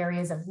within the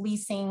areas of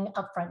leasing,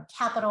 upfront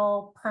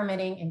capital,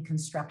 permitting, and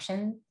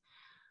construction,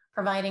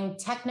 providing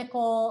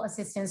technical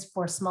assistance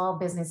for small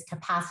business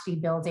capacity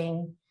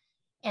building,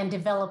 and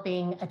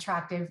developing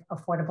attractive,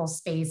 affordable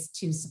space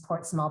to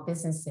support small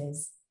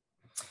businesses.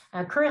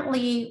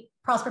 Currently,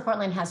 Prosper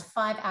Portland has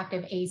 5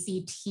 active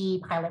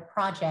ACT pilot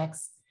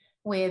projects,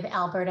 with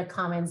Alberta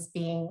Commons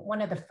being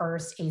one of the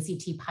first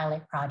ACT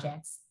pilot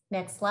projects.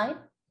 Next slide.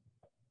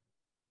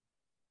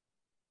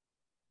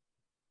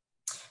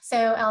 So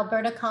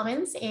Alberta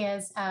Commons,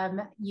 as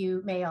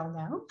you may all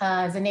know,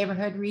 is a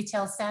neighborhood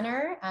retail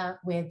center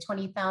with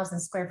 20,000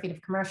 square feet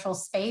of commercial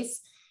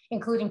space,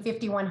 including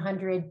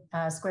 5,100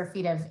 square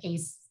feet of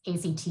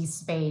ACT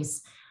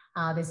space.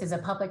 This is a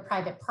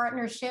public-private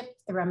partnership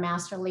through a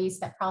master lease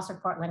that Prosper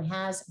Portland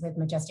has with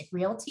Majestic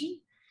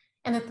Realty.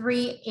 And the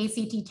 3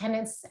 ACT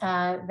tenants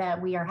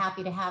that we are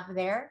happy to have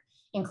there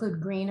include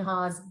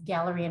Greenhaws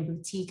Gallery and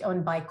Boutique,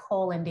 owned by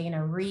Cole and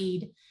Dana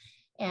Reed,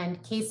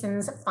 and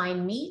Cason's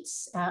Fine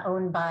Meats,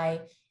 owned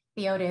by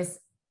Theodis,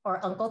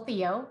 or Uncle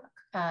Theo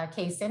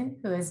Cason,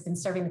 who has been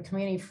serving the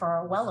community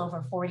for well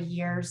over 40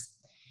 years,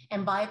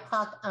 and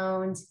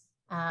BIPOC-owned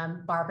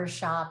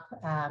Barbershop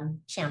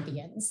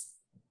Champions.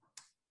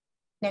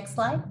 Next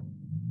slide.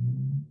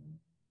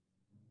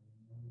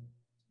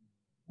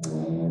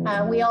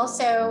 We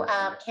also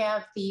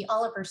have the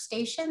Oliver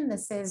Station.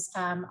 This is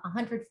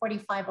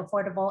 145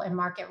 affordable and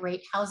market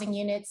rate housing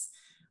units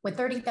with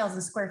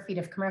 30,000 square feet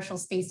of commercial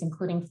space,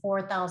 including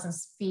 4,000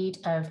 feet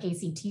of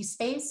ACT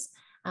space.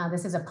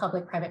 This is a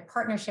public-private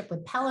partnership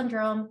with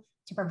Palindrome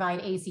to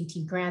provide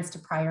ACT grants to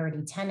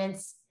priority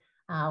tenants.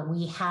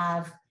 We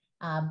have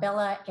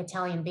Bella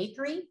Italian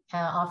Bakery,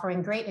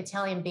 offering great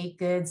Italian baked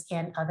goods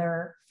and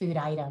other food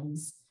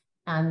items.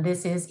 And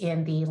this is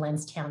in the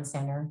Lenz Town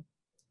Center.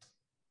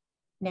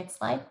 Next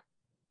slide.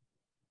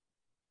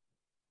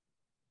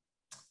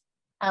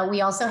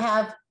 We also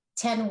have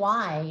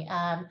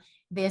 10Y.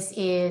 This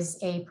is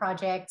a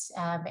project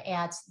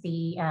at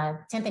the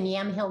 10th and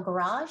Yamhill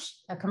Garage,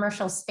 a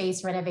commercial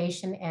space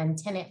renovation and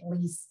tenant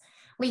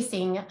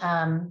leasing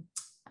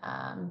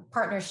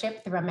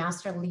partnership through a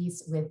master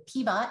lease with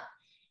PBOT.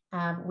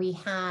 We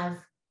have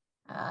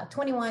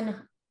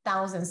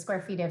 21,000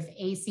 square feet of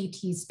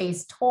ACT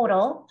space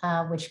total,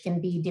 which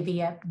can be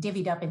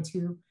divvied up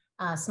into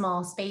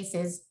small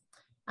spaces.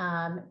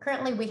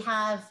 Currently, we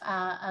have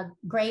a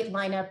great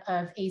lineup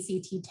of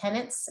ACT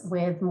tenants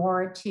with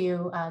more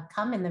to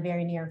come in the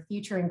very near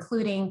future,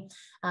 including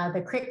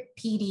the Crick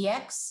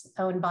PDX,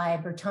 owned by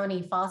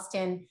Bertoni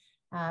Faustin.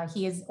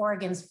 He is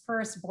Oregon's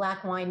first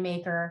Black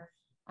winemaker,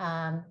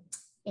 and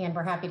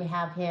we're happy to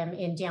have him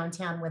in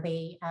downtown with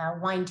a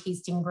wine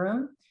tasting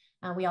room.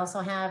 We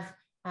also have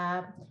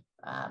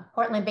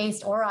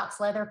Portland-based Aurochs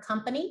Leather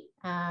Company,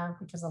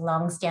 which is a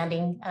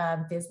long-standing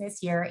business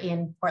here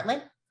in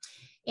Portland,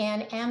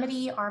 and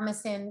Amity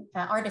Artisan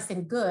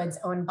Goods,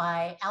 owned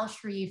by Al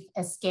Sharif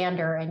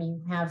Eskander, and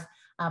you have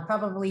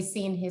probably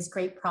seen his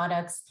great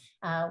products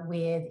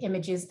with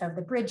images of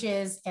the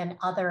bridges and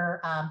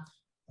other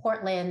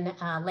Portland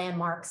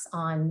landmarks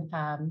on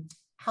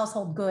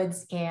household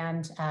goods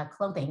and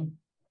clothing.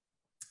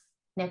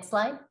 Next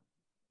slide.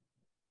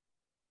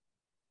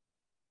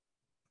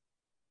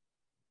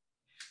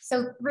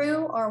 So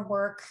through our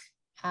work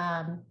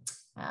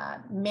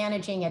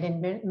managing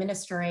and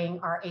administering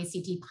our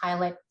ACT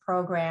pilot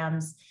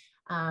programs,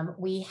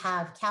 we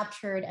have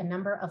captured a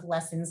number of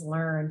lessons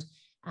learned.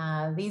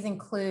 These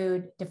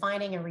include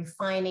defining and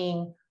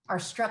refining our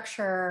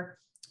structure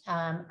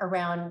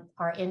around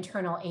our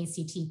internal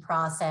ACT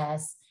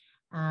process,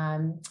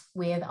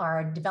 with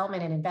our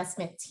development and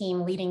investment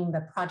team leading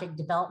the project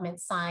development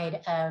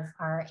side of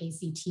our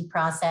ACT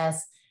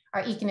process,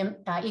 our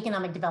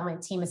economic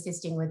development team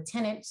assisting with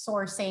tenant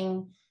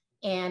sourcing,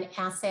 and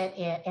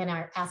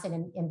our asset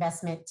and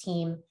investment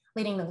team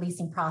leading the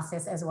leasing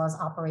process, as well as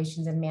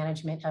operations and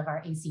management of our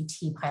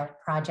ACT pilot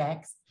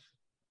projects.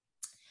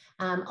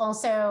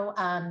 Also,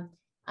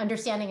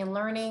 understanding and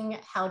learning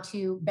how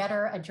to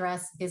better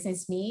address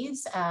business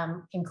needs,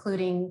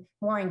 including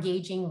more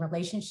engaging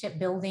relationship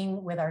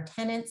building with our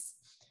tenants,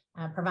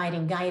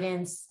 providing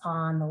guidance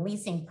on the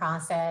leasing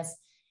process,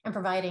 and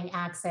providing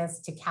access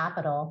to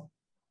capital.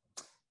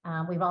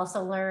 We've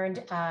also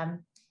learned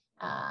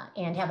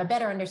and have a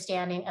better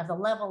understanding of the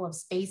level of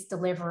space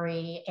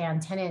delivery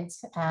and tenant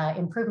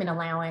improvement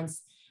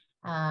allowance,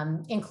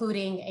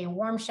 including a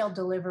warm shell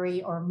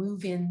delivery or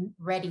move-in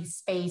ready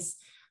space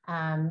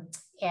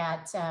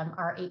at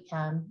our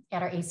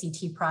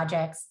ACT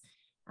projects.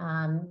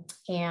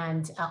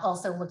 And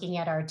also looking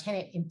at our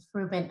tenant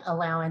improvement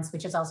allowance,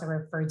 which is also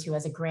referred to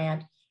as a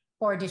grant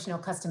for additional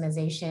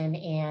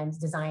customization and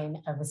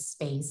design of a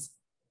space.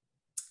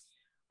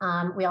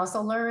 We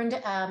also learned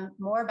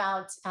more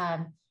about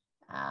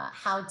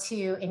how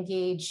to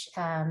engage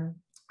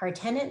our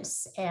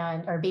tenants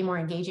or be more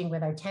engaging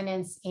with our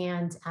tenants,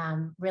 and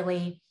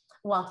really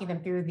walking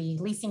them through the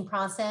leasing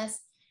process.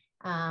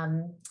 We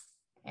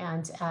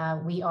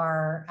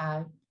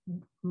are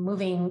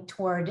moving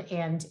toward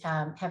and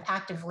have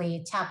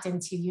actively tapped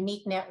into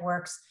unique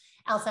networks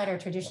outside our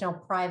traditional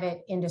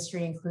private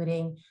industry,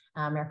 including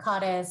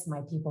Mercatus,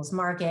 My People's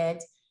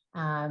Market.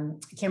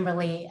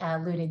 Kimberly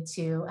alluded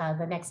to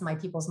the next My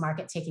People's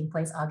Market taking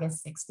place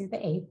August 6th through the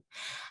 8th.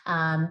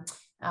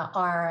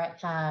 Our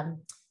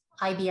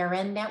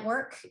IBRN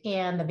network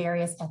and the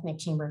various ethnic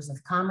chambers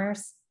of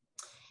commerce,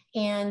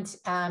 and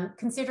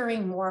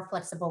considering more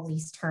flexible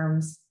lease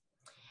terms.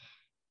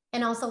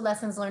 And also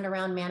lessons learned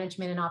around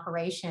management and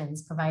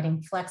operations,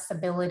 providing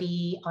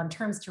flexibility on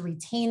terms to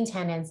retain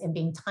tenants and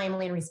being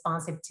timely and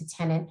responsive to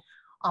tenant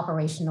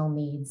operational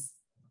needs.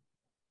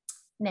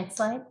 Next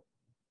slide.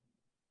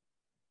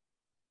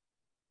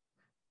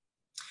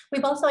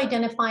 We've also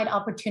identified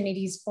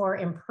opportunities for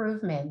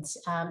improvement,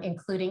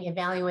 including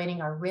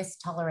evaluating our risk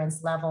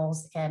tolerance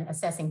levels and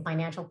assessing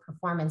financial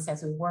performance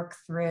as we work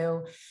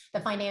through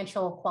the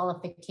financial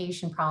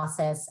qualification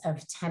process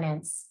of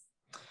tenants.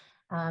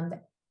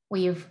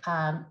 We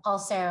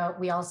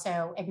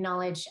also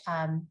acknowledge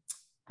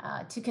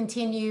to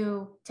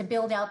continue to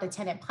build out the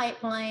tenant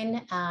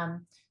pipeline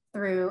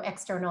through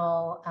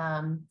external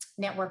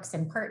networks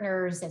and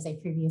partners, as I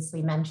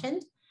previously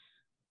mentioned.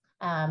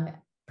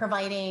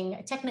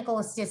 Providing technical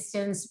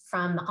assistance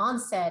from the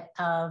onset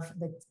of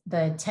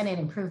the tenant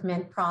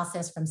improvement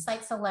process, from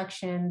site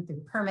selection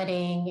through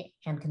permitting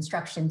and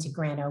construction to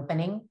grand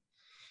opening.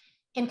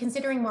 And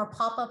considering more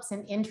pop-ups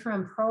and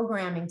interim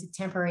programming to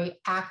temporarily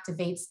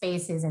activate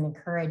spaces and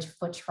encourage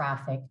foot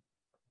traffic.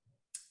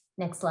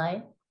 Next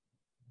slide.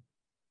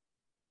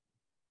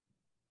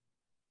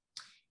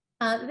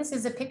 This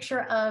is a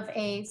picture of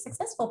a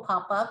successful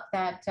pop-up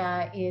that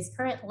is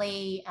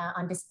currently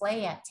on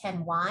display at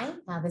 10Y.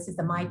 This is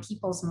the My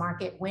People's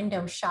Market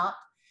window shop,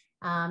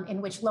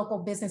 in which local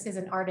businesses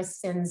and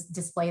artisans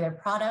display their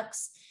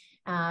products.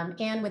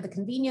 And with the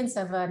convenience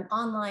of an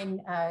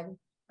online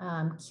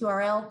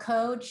QRL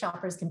code,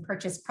 shoppers can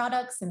purchase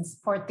products and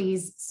support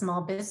these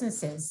small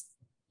businesses.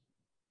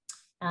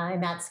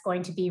 And that's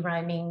going to be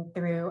running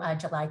through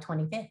July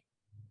 25th.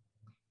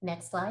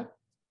 Next slide.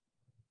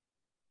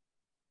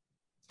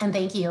 And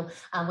thank you.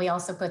 We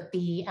also put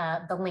the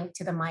link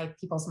to the My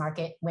People's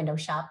Market window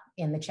shop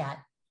in the chat.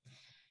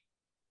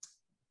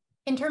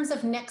 In terms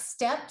of next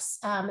steps,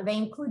 they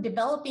include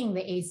developing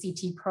the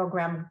ACT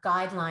program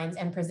guidelines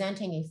and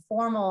presenting a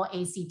formal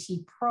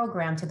ACT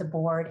program to the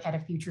board at a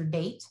future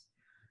date.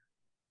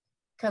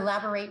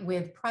 Collaborate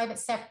with the private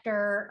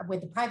sector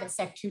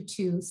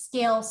to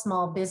scale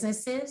small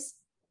businesses,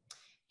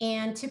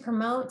 and to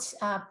promote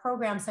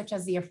programs such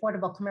as the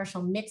Affordable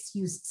Commercial Mixed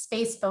Use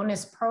Space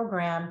Bonus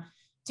Program,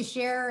 to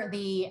share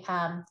the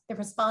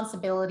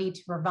responsibility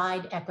to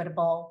provide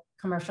equitable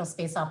commercial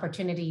space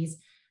opportunities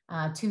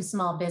to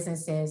small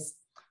businesses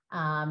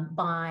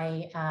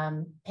by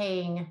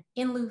paying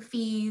in lieu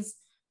fees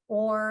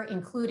or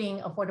including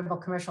affordable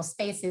commercial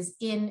spaces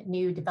in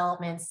new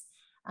developments.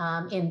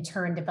 In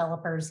turn,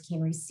 developers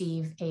can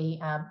receive a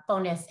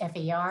bonus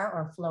FAR,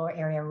 or floor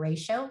area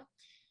ratio,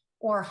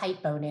 or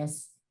height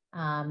bonus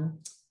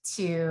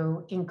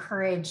to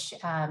encourage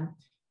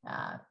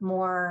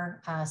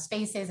more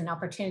spaces and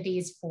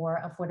opportunities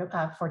for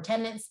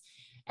tenants,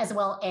 as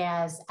well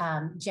as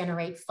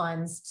generate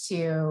funds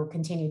to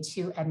continue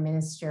to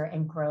administer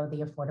and grow the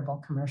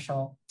affordable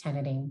commercial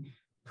tenanting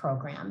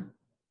program.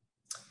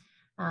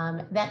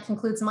 That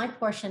concludes my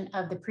portion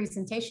of the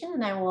presentation,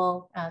 and I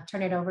will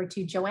turn it over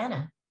to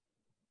Joanna.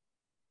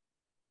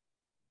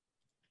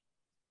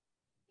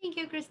 Thank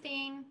you,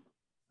 Christine.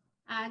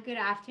 Good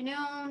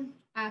afternoon,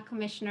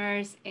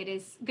 commissioners. It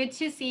is good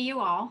to see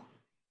you all.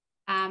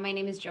 My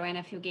name is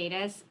Joanna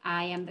Filgueiras.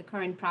 I am the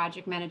current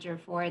project manager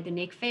for the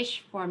Nick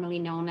Fish, formerly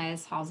known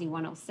as Halsey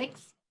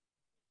 106.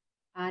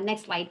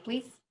 Next slide,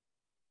 please.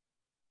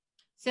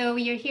 So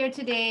we are here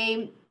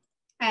today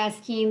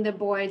asking the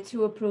board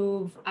to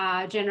approve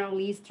general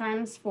lease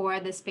terms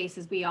for the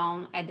spaces we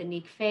own at the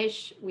Nick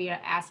Fish. We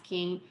are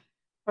asking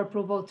for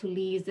approval to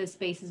lease the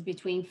spaces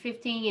between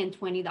 $15 and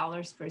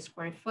 $20 per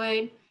square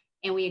foot.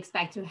 And we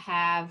expect to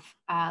have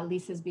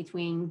leases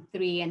between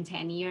 3 and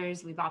 10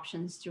 years with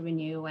options to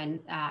renew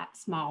and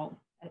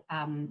small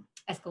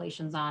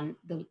escalations on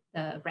the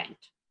rent.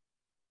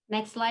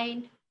 Next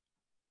slide.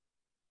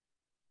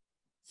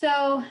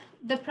 So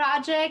the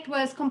project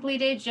was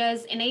completed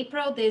just in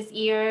April this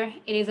year.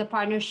 It is a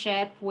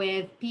partnership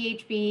with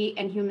PHB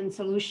and Human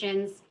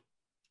Solutions.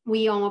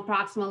 We own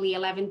approximately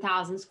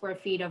 11,000 square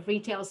feet of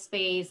retail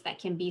space that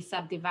can be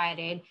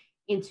subdivided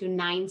into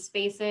 9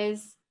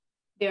 spaces.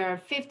 There are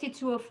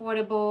 52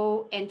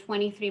 affordable and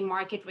 23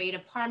 market rate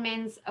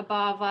apartments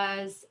above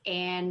us,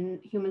 and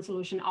Human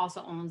Solution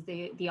also owns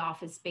the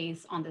office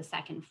space on the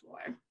 2nd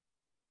floor.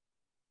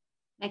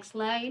 Next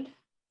slide.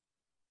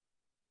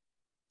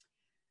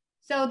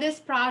 So this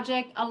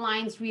project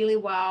aligns really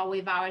well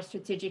with our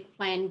strategic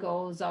plan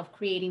goals of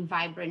creating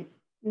vibrant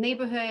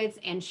neighborhoods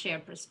and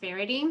shared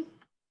prosperity.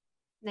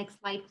 Next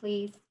slide,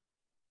 please.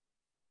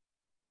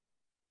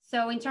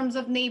 So in terms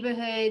of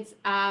neighborhoods,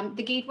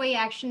 the Gateway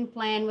Action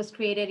Plan was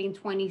created in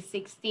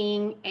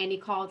 2016, and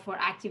it called for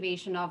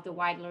activation of the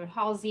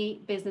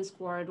Weidler-Halsey Business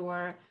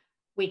Corridor,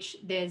 which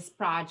this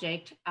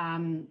project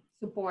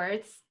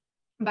supports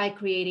by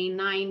creating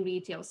 9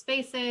 retail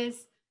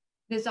spaces.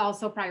 This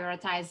also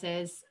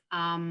prioritizes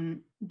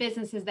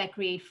businesses that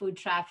create food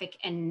traffic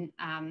and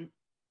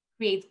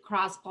create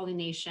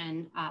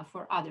cross-pollination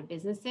for other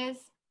businesses.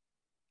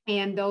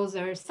 And those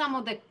are some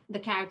of the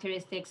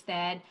characteristics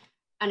that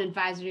an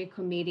advisory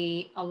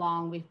committee,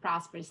 along with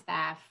Prosper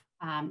staff,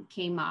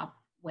 came up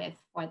with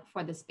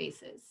for the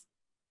spaces.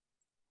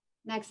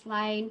 Next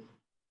slide.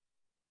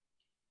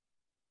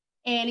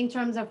 And in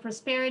terms of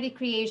prosperity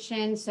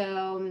creation,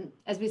 so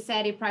as we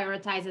said, it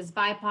prioritizes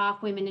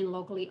BIPOC, women in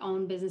locally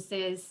owned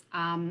businesses,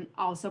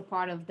 also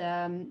part of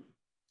the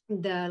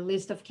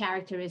list of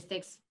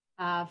characteristics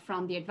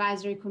from the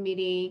advisory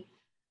committee.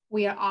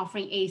 We are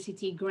offering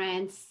ACT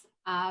grants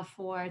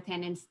for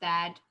tenants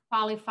that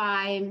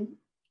qualify.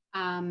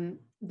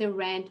 The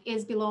rent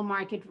is below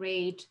market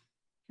rate.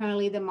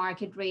 Currently, the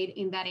market rate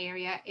in that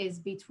area is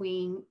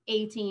between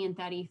 $18 and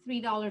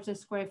 $33 a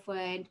square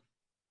foot.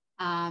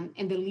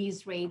 And the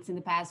lease rates in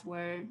the past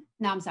were,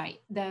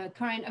 the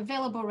current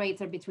available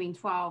rates are between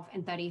 12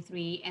 and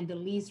 33, and the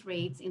lease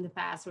rates in the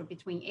past were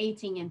between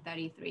 18 and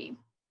 33.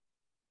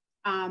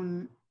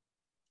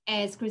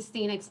 As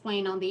Christine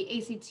explained on the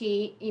ACT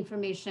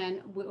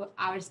information,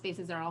 our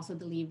spaces are also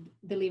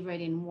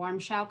delivered in warm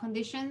shell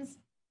conditions,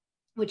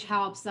 which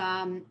helps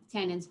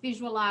tenants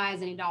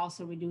visualize, and it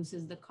also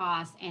reduces the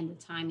cost and the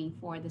timing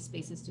for the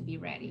spaces to be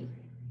ready.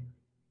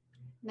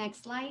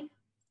 Next slide.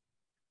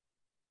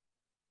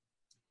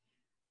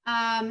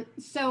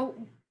 So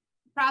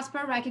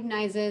Prosper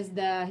recognizes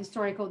the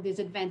historical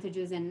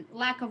disadvantages and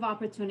lack of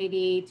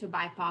opportunity to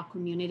BIPOC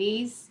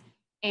communities.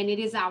 And it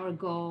is our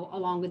goal,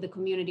 along with the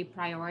community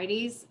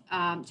priorities,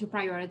 to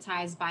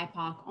prioritize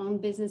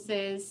BIPOC-owned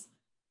businesses.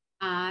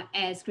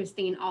 As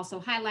Christine also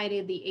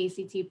highlighted, the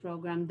ACT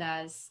program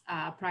does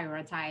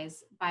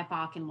prioritize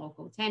BIPOC and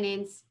local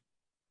tenants,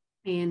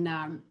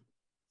 and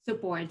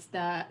supports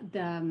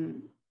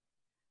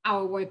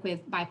our work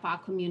with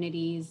BIPOC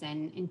communities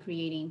and in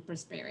creating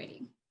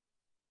prosperity.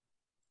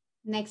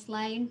 Next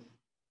slide.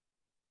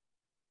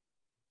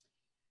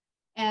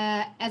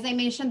 As I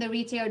mentioned, the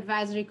Retail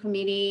Advisory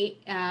Committee,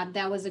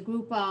 that was a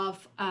group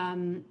of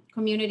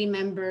community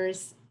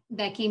members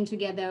that came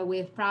together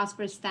with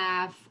Prosper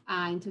staff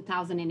in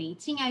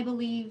 2018, I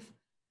believe,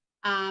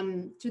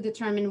 to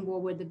determine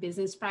what were the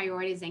business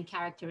priorities and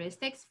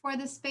characteristics for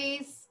the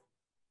space.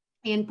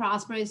 And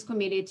Prosper is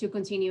committed to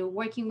continue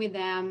working with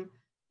them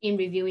in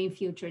reviewing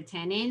future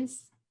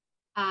tenants.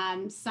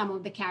 Some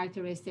of the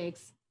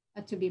characteristics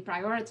to be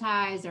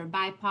prioritized are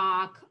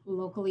BIPOC,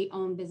 locally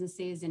owned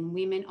businesses, and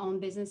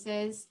women-owned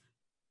businesses.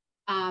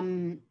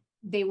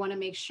 They want to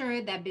make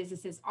sure that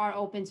businesses are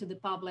open to the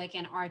public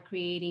and are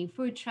creating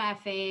foot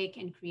traffic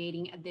and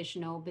creating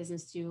additional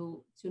business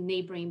to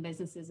neighboring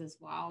businesses as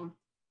well,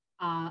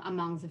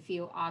 amongst a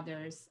few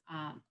others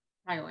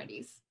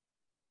priorities.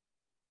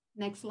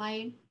 Next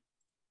slide.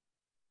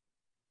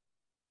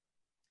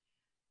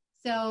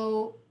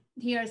 So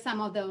here are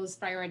some of those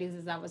priorities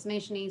as I was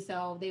mentioning.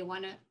 So they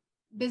want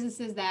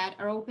businesses that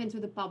are open to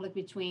the public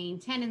between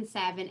 10 and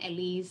 7 at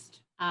least,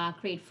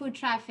 create foot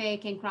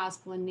traffic and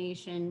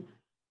cross-pollination.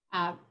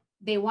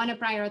 They want to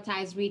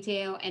prioritize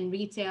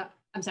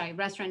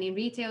restaurant and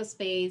retail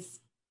space,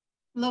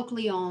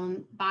 locally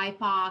owned,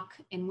 BIPOC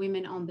and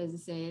women-owned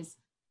businesses.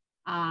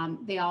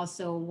 They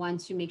also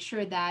want to make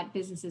sure that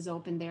businesses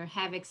open there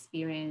have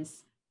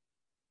experience.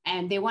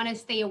 And they want to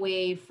stay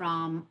away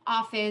from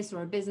office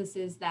or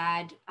businesses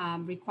that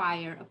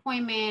require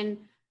appointment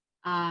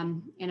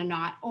and are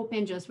not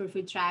open just for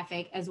foot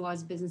traffic, as well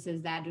as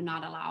businesses that do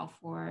not allow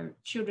for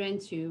children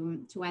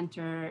to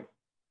enter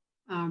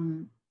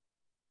and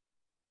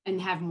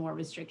have more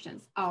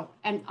restrictions. Oh,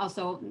 and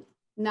also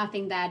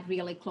nothing that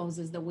really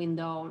closes the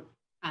window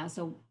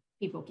so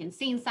people can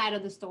see inside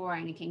of the store,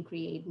 and it can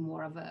create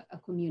more of a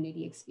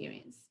community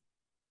experience.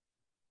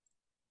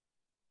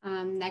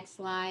 Next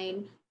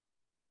slide.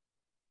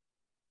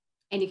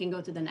 And you can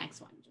go to the next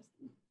one,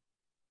 Justin.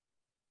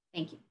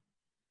 Thank you.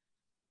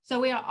 So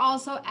we are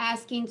also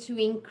asking to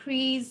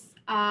increase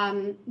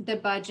the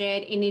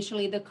budget.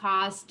 Initially, the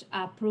cost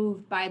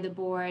approved by the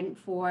board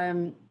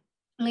for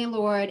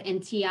landlord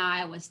and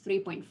TI was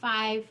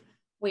 3.5.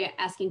 We're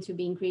asking to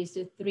be increased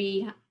to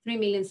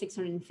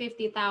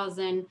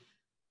 3,650,000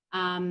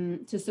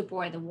 to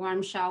support the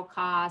warm shell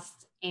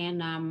cost,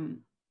 and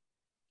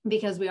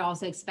because we're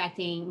also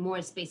expecting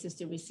more spaces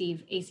to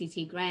receive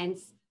ACT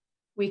grants.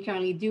 We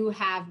currently do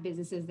have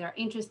businesses that are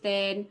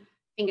interested.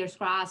 Fingers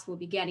crossed, we'll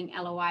be getting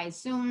LOIs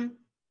soon.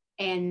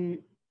 And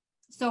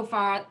so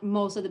far,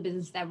 most of the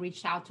businesses that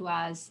reached out to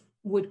us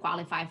would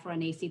qualify for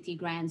an ACT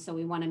grant. So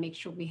we want to make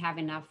sure we have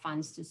enough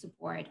funds to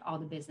support all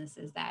the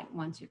businesses that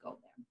want to go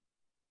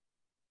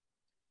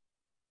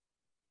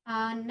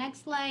there.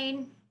 Next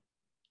slide.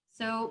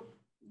 So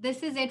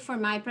this is it for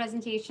my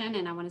presentation,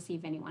 and I want to see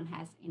if anyone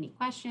has any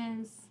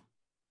questions.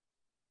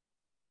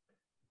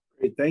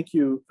 Great, thank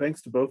you.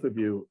 Thanks to both of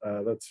you.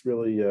 That's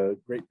really a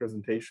great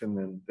presentation,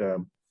 and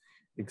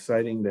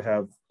exciting to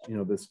have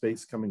the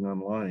space coming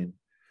online.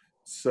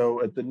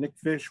 So at the Nick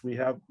Fish, we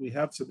have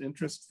some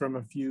interest from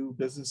a few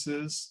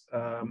businesses,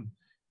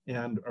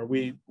 and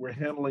we're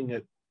handling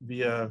it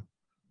via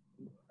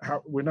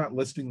we're not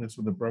listing this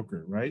with a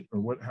broker, right? Or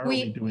what? How are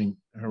we doing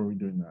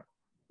that?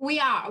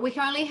 We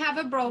currently have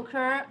a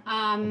broker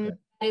that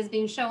has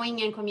been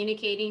showing and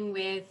communicating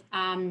with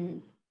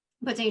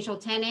potential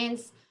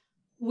tenants.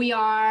 We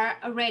are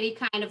already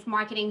kind of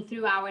marketing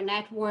through our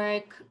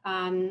network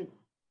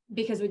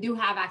because we do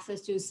have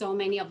access to so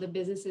many of the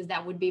businesses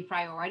that would be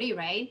priority,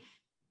 right?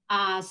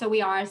 So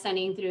we are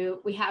sending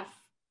through, we're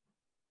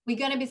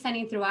going to be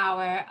sending through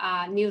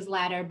our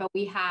newsletter, but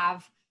we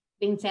have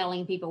been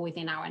telling people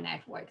within our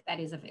network that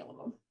is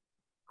available.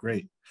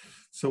 Great.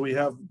 So we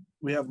have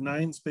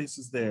 9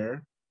 spaces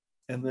there,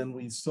 and then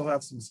we still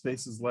have some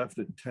spaces left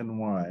at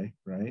 10Y,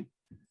 right?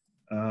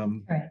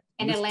 Right.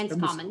 And at Lens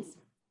Commons.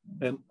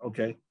 And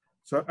okay,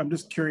 so I'm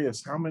just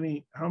curious, how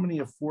many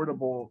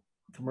affordable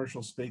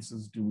commercial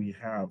spaces do we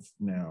have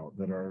now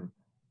that are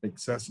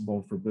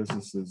accessible for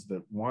businesses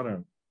that want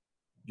to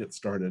get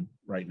started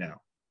right now?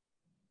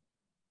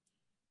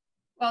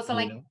 Well, so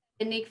like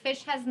the Nick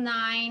Fish has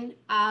 9,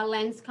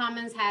 Lens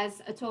Commons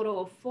has a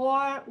total of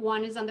 4.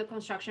 1 is under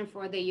construction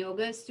for the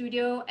yoga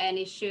studio, and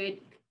it should,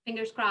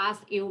 fingers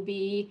crossed, it will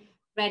be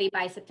ready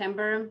by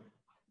September,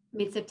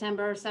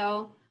 mid-September or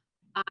so.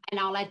 And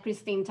I'll let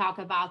Christine talk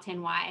about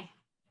 10Y.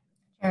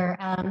 Sure.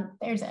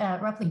 There's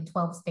roughly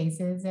 12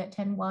 spaces at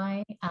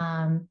 10Y.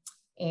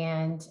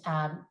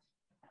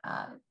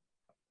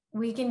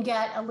 We can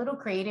get a little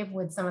creative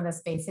with some of the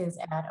spaces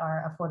at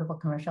our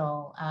affordable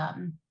commercial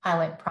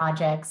pilot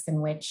projects,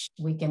 in which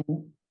we can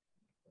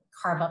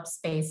carve up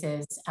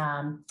spaces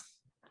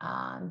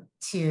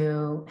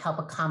to help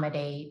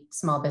accommodate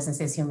small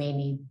businesses who may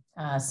need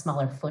a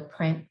smaller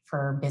footprint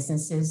for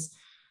businesses.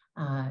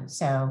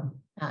 Yes,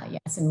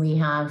 and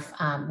we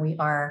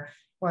are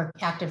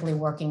actively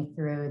working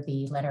through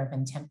the letter of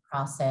intent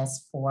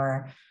process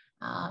for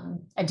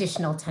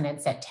additional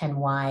tenants at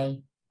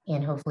 10Y,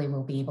 and hopefully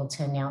we'll be able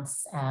to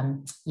announce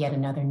yet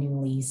another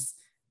new lease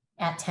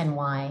at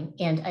 10Y.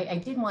 And I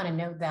did want to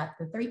note that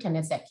the 3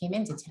 tenants that came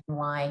into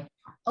 10Y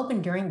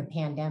opened during the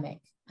pandemic.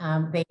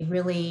 They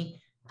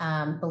really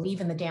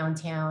believe in the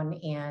downtown,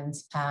 and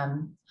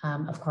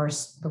of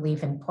course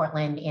believe in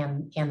Portland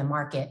and the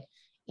market,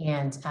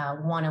 and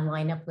want to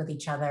line up with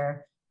each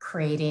other,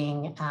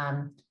 creating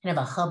kind of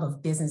a hub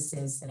of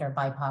businesses that are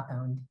BIPOC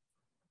owned.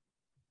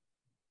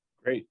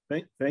 Great,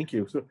 thank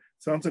you. So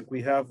sounds like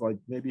we have like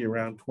maybe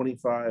around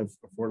 25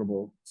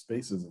 affordable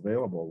spaces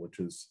available, which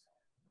is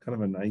kind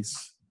of a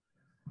nice,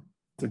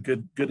 it's a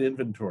good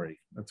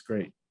inventory. That's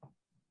great.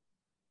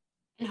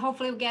 And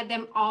hopefully we'll get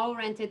them all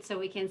rented so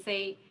we can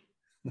say,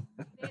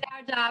 did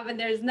our job and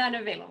there's none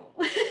available.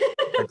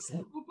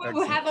 Excellent.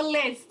 We'll have a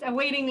list, a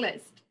waiting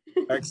list.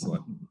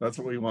 Excellent. That's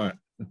what we want.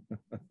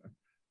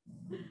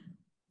 We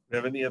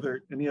have any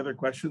other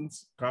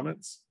questions,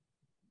 comments?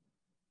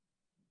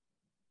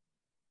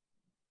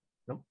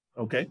 Nope.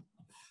 Okay.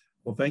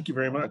 Well, thank you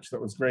very much. That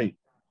was great.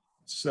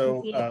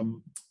 So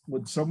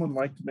would someone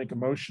like to make a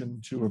motion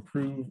to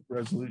approve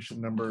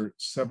resolution number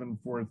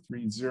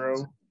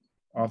 7430,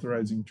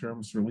 authorizing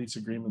terms for lease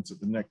agreements at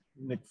the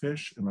Nick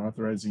Fish and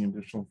authorizing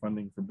additional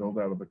funding for build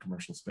out of the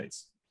commercial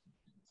space?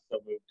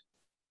 So moved.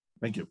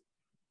 Thank you.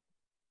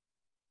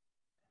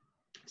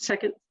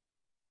 Second.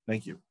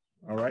 Thank you.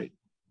 All right.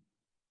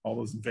 All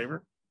those in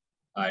favor?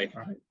 Aye.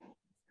 All right.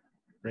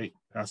 Great.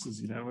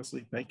 Passes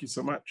unanimously. Thank you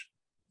so much.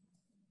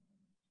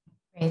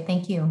 Great,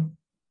 thank you.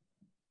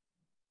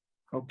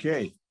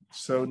 Okay,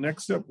 so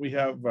next up we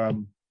have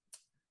an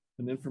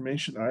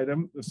information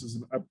item. This is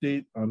an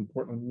update on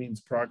Portland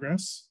Means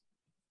Progress,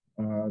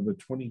 the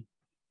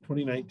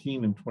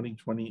 2019 and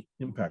 2020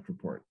 impact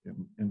report.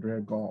 And Andrea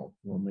Gall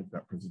will make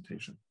that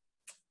presentation.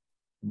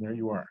 And there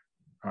you are.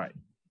 Hi,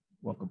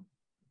 welcome.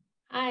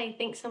 Hi,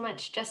 thanks so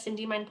much. Justin,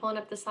 do you mind pulling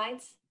up the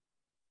slides?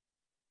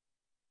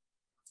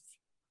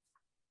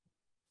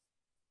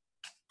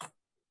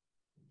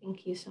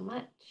 Thank you so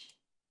much.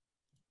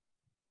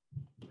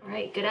 All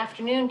right, good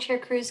afternoon, Chair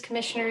Cruz,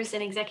 Commissioners,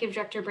 and Executive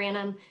Director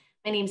Branham.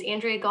 My name is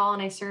Andrea Gall,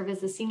 and I serve as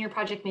the Senior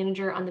Project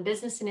Manager on the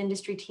Business and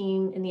Industry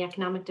team in the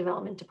Economic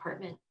Development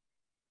Department.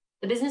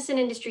 The business and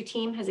industry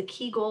team has a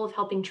key goal of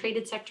helping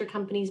traded sector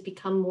companies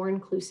become more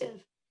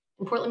inclusive.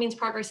 And Portland Means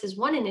Progress is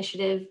one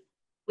initiative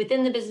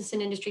within the business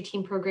and industry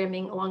team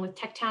programming, along with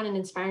TechTown and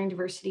Inspiring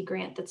Diversity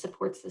grant that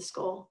supports this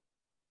goal.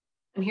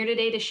 I'm here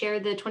today to share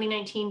the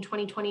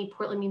 2019-2020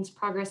 Portland Means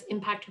Progress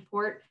Impact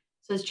Report.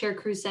 So as Chair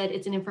Cruz said,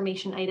 it's an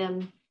information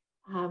item.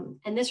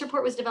 And this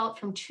report was developed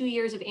from 2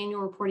 years of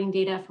annual reporting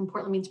data from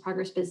Portland Means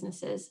Progress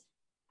businesses,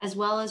 as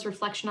well as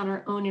reflection on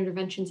our own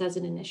interventions as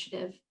an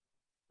initiative.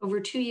 Over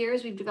 2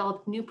 years, we've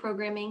developed new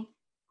programming,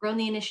 grown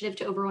the initiative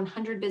to over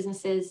 100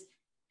 businesses,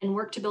 and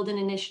worked to build an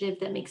initiative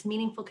that makes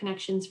meaningful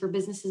connections for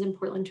businesses in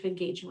Portland to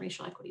engage in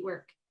racial equity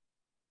work.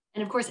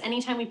 And of course,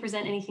 anytime we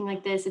present anything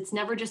like this, it's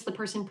never just the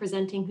person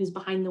presenting who's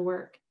behind the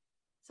work.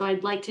 So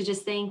I'd like to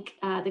just thank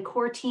the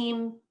core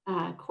team,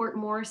 Court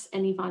Morse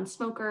and Yvonne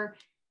Smoker,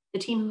 the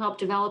team who helped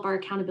develop our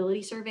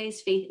accountability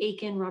surveys, Faith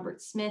Aiken,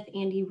 Robert Smith,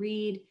 Andy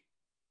Reed,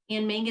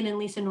 Ann Mangan and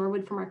Lisa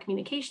Norwood from our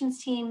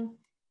communications team,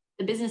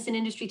 the business and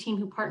industry team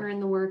who partner in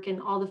the work,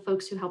 and all the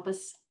folks who help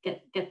us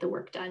get the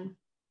work done.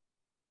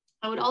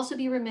 I would also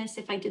be remiss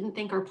if I didn't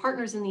thank our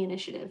partners in the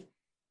initiative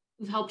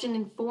who've helped and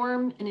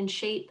inform and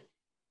shape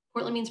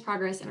Portland Means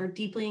Progress and are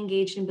deeply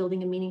engaged in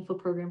building a meaningful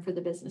program for the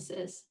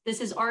businesses. This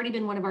has already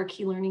been one of our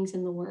key learnings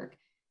in the work,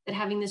 that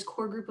having this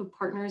core group of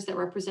partners that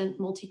represent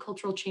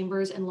multicultural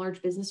chambers and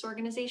large business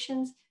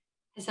organizations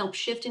has helped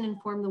shift and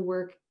inform the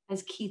work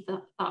as key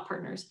thought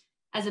partners,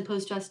 as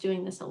opposed to us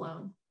doing this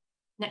alone.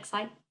 Next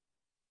slide.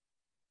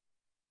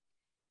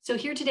 So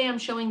here today, I'm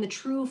showing the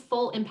true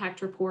full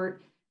impact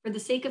report. For the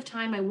sake of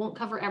time, I won't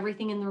cover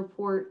everything in the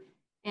report,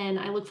 and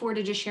I look forward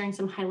to just sharing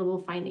some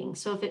high-level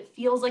findings. So if it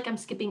feels like I'm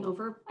skipping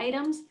over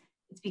items,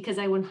 it's because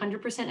I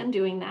 100% am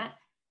doing that.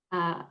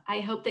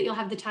 I hope that you'll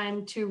have the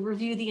time to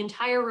review the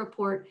entire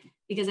report,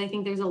 because I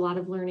think there's a lot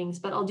of learnings,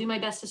 but I'll do my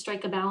best to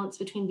strike a balance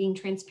between being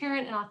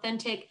transparent and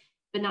authentic,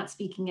 but not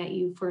speaking at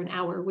you for an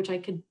hour, which I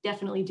could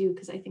definitely do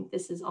because I think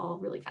this is all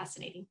really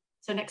fascinating.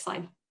 So next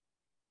slide.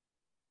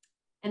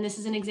 And this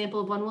is an example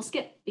of one we'll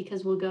skip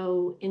because we'll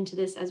go into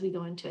this as we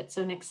go into it.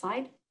 So next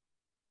slide.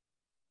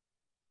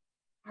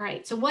 All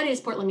right, so what is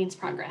Portland Means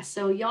Progress?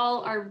 So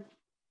y'all are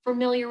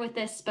familiar with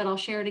this, but I'll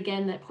share it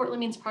again, that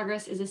Portland Means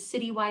Progress is a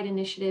citywide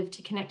initiative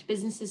to connect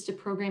businesses to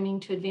programming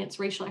to advance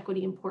racial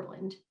equity in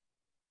Portland.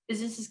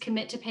 Businesses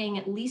commit to paying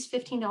at least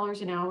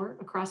 $15 an hour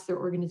across their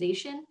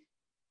organization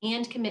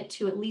and commit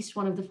to at least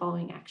one of the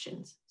following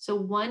actions. So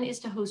one is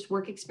to host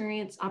work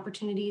experience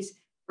opportunities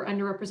for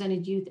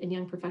underrepresented youth and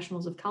young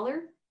professionals of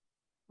color.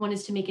 One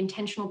is to make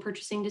intentional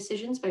purchasing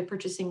decisions by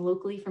purchasing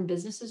locally from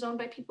businesses owned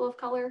by people of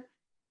color.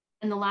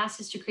 And the last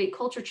is to create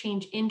culture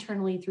change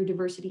internally through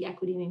diversity,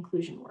 equity, and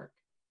inclusion work.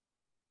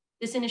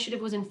 This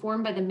initiative was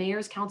informed by the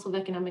Mayor's Council of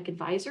Economic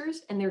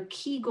Advisors, and their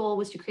key goal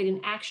was to create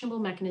an actionable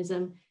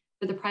mechanism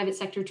for the private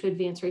sector to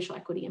advance racial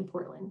equity in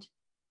Portland.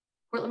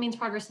 Portland Means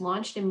Progress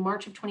launched in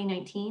March of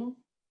 2019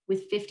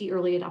 with 50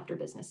 early adopter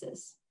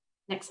businesses.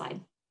 Next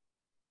slide.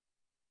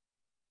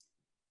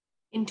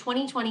 In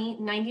 2020,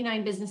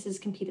 99 businesses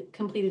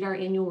completed our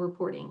annual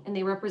reporting, and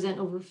they represent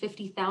over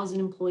 50,000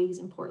 employees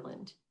in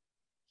Portland.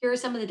 Here are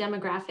some of the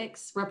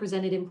demographics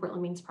represented in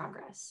Portland Means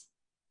Progress.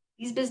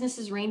 These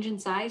businesses range in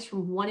size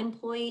from 1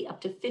 employee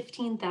up to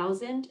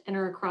 15,000 and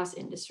are across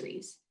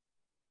industries.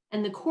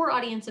 And the core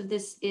audience of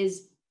this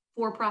is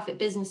for-profit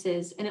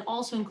businesses, and it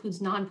also includes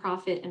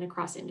nonprofit and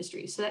across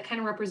industries. So that kind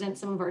of represents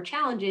some of our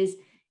challenges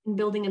in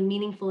building a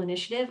meaningful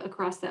initiative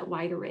across that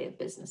wide array of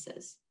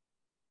businesses.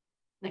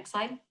 Next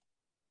slide.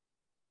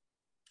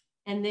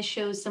 And this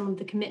shows some of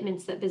the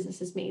commitments that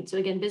businesses made. So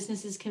again,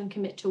 businesses can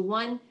commit to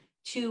 1,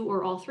 2,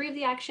 or all 3 of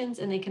the actions,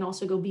 and they can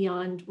also go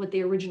beyond what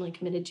they originally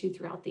committed to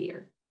throughout the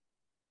year.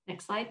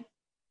 Next slide.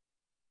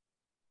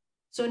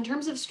 So in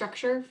terms of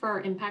structure for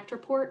our impact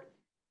report,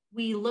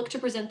 we look to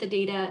present the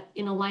data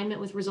in alignment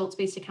with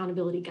results-based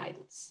accountability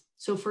guidance.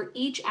 So for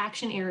each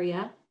action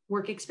area,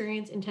 work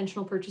experience,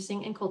 intentional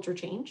purchasing, and culture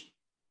change,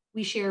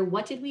 we share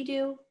what did we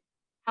do,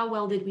 how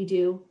well did we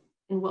do,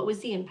 and what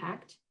was the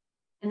impact.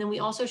 And then we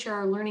also share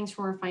our learnings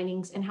from our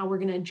findings and how we're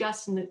going to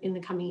adjust in the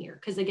coming year.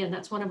 Because again,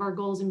 that's one of our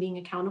goals in being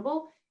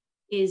accountable,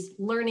 is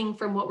learning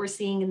from what we're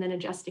seeing and then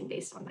adjusting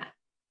based on that.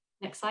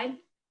 Next slide.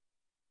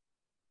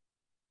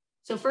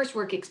 So first,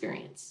 work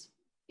experience.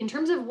 In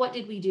terms of what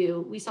did we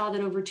do, we saw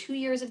that over 2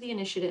 years of the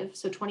initiative,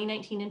 so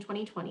 2019 and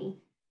 2020,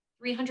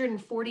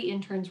 340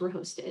 interns were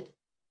hosted.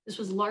 This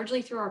was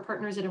largely through our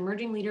partners at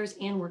Emerging Leaders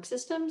and Work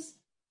Systems,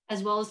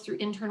 as well as through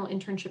internal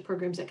internship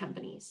programs at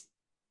companies.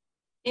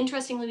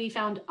 Interestingly, we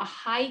found a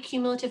high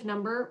cumulative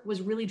number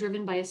was really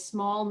driven by a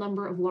small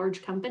number of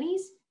large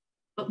companies,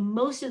 but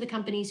most of the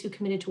companies who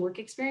committed to work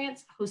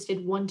experience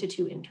hosted 1 to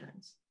 2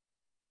 interns.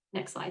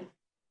 Next slide.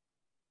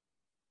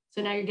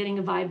 So now you're getting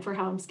a vibe for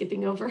how I'm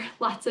skipping over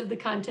lots of the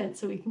content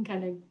so we can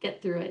kind of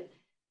get through it.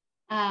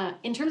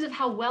 In terms of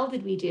how well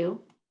did we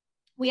do,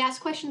 we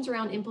asked questions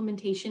around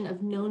implementation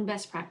of known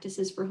best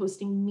practices for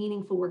hosting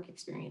meaningful work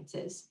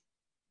experiences.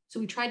 So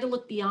we tried to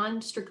look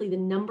beyond strictly the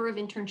number of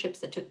internships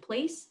that took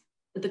place,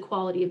 but the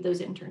quality of those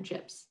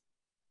internships.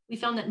 We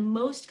found that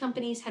most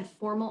companies had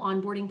formal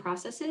onboarding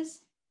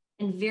processes,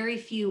 and very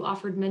few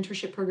offered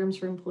mentorship programs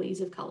for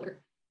employees of color.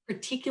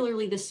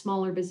 Particularly the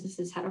smaller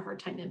businesses had a hard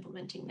time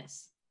implementing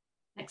this.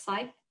 Next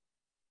slide.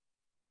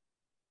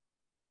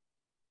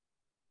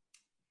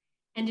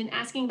 And in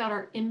asking about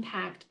our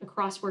impact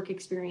across work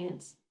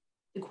experience,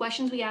 the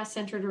questions we asked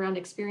centered around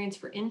experience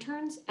for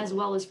interns as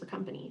well as for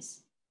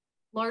companies.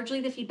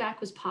 Largely, the feedback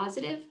was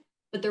positive,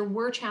 but there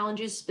were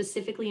challenges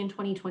specifically in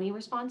 2020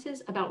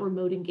 responses about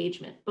remote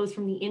engagement, both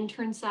from the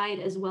intern side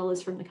as well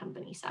as from the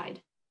company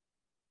side.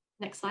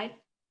 Next slide.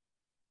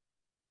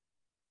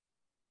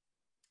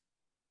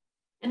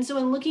 And so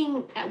in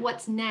looking at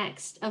what's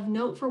next, of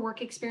note for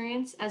work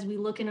experience, as we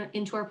look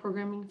into our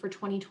programming for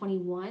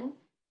 2021,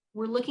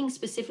 we're looking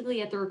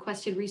specifically at the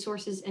requested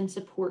resources and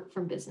support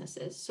from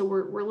businesses. So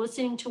we're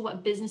listening to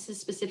what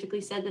businesses specifically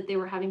said that they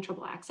were having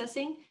trouble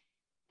accessing.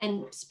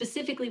 And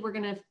specifically, we're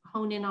going to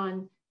hone in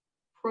on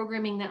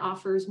programming that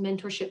offers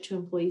mentorship to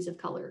employees of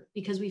color,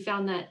 because we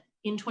found that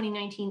in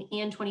 2019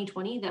 and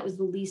 2020, that was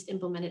the least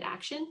implemented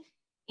action.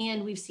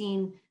 And we've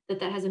seen that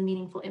that has a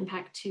meaningful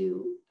impact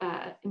to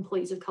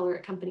employees of color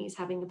at companies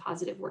having a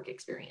positive work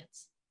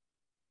experience.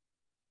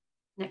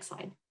 Next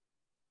slide.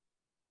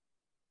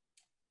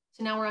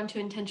 So now we're on to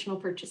intentional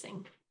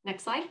purchasing.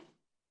 Next slide.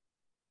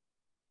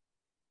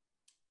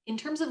 In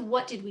terms of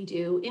what did we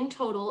do, in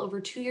total, over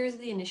 2 years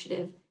of the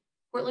initiative,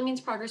 Portland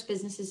Means Progress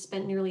businesses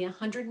spent nearly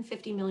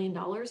 $150 million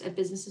at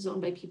businesses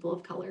owned by people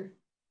of color.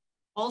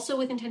 Also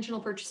with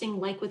intentional purchasing,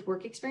 like with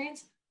work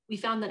experience, we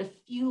found that a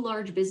few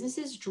large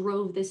businesses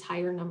drove this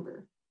higher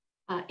number.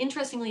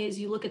 Interestingly, as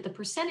you look at the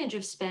percentage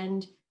of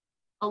spend,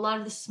 a lot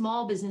of the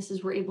small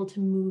businesses were able to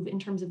move in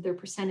terms of their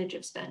percentage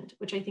of spend,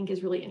 which I think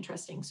is really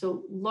interesting.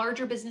 So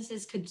larger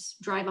businesses could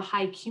drive a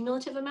high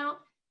cumulative amount,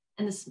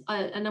 and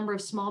a number of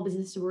small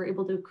businesses were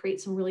able to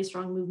create some really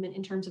strong movement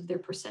in terms of their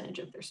percentage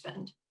of their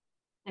spend.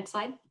 Next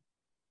slide.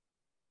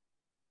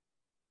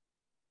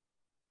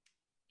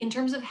 In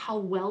terms of how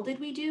well did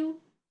we do,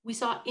 we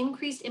saw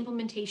increased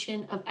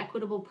implementation of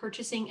equitable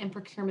purchasing and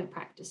procurement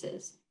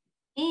practices.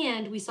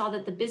 And we saw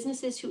that the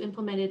businesses who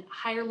implemented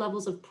higher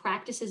levels of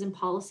practices and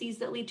policies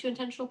that lead to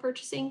intentional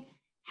purchasing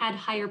had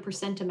higher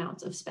percent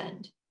amounts of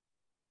spend.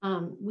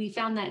 We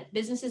found that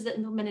businesses that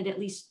implemented at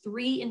least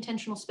 3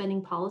 intentional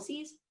spending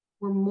policies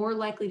were more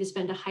likely to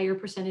spend a higher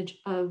percentage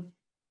of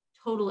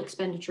total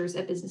expenditures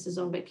at businesses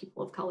owned by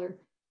people of color.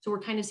 So we're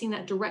kind of seeing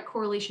that direct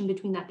correlation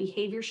between that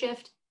behavior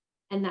shift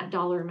and that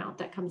dollar amount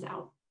that comes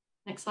out.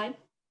 Next slide.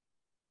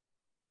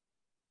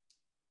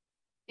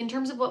 In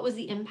terms of what was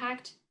the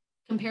impact,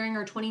 comparing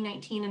our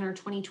 2019 and our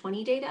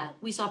 2020 data,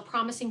 we saw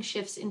promising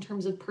shifts in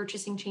terms of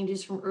purchasing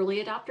changes from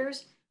early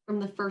adopters from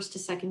the first to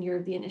second year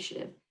of the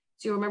initiative.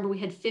 So you'll remember we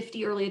had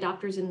 50 early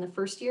adopters in the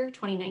first year,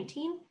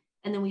 2019,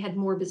 and then we had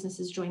more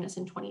businesses join us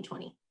in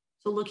 2020.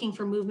 So looking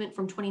for movement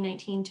from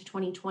 2019 to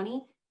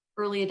 2020,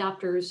 early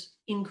adopters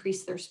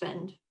increased their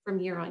spend from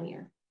year on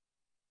year.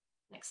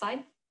 Next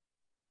slide.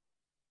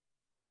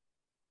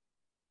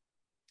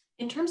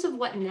 In terms of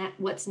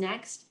what's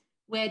next,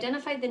 we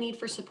identified the need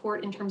for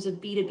support in terms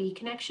of B2B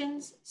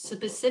connections,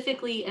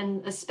 specifically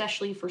and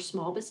especially for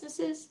small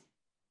businesses.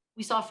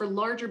 We saw for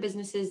larger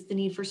businesses the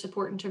need for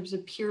support in terms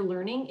of peer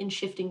learning in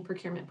shifting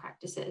procurement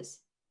practices.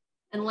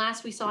 And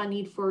last, we saw a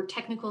need for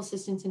technical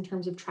assistance in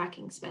terms of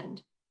tracking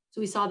spend.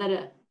 So we saw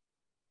that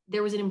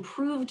there was an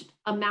improved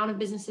amount of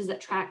businesses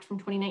that tracked from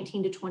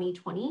 2019 to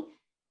 2020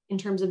 in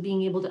terms of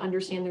being able to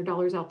understand their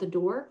dollars out the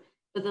door,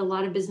 but a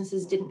lot of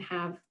businesses didn't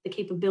have the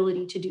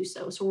capability to do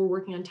so. So we're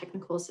working on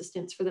technical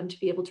assistance for them to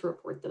be able to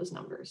report those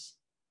numbers.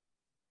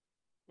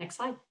 Next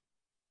slide.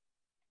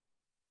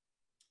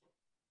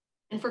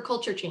 And for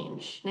culture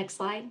change, next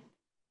slide.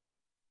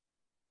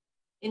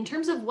 In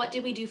terms of what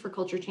did we do for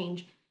culture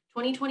change,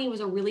 2020 was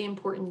a really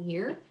important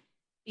year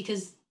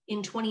because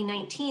in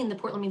 2019, the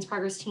Portland Means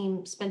Progress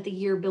team spent the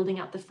year building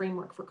out the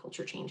framework for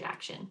culture change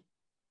action.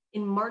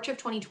 In March of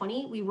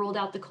 2020, we rolled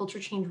out the culture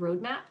change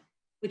roadmap,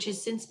 which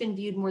has since been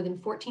viewed more than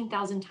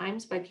 14,000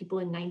 times by people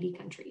in 90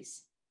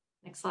 countries.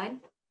 Next slide.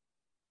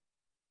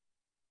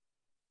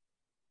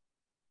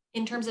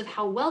 In terms of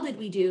how well did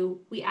we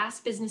do, we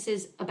asked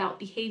businesses about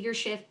behavior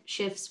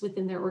shifts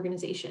within their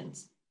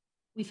organizations.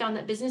 We found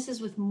that businesses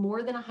with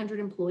more than 100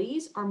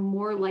 employees are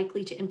more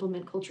likely to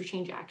implement culture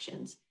change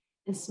actions,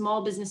 and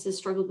small businesses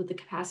struggled with the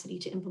capacity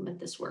to implement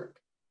this work.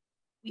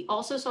 We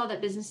also saw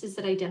that businesses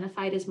that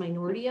identified as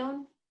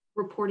minority-owned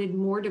reported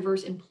more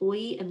diverse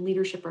employee and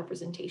leadership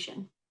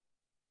representation.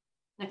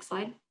 Next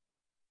slide.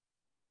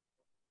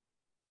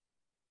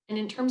 And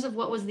in terms of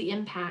what was the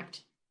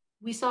impact,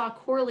 we saw a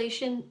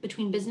correlation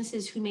between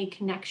businesses who made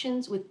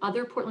connections with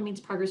other Portland Means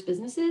Progress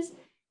businesses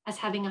as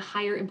having a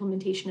higher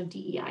implementation of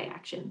DEI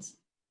actions.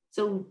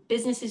 So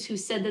businesses who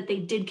said that they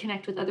did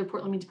connect with other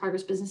Portland Means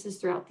Progress businesses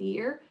throughout the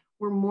year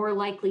were more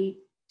likely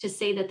to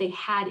say that they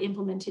had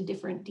implemented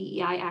different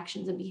DEI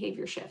actions and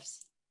behavior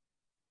shifts.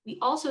 We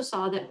also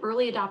saw that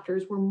early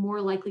adopters were more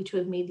likely to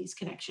have made these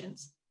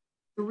connections.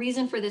 The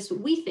reason for this,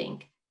 we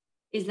think,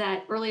 is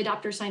that early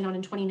adopters signed on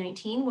in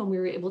 2019 when we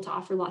were able to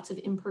offer lots of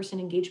in-person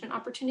engagement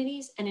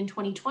opportunities. And in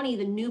 2020,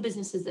 the new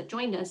businesses that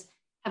joined us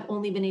have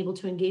only been able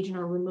to engage in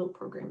our remote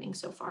programming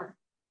so far.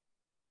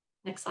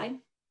 Next slide.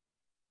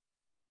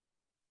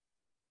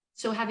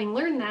 So having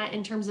learned that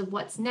in terms of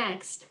what's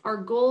next, our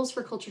goals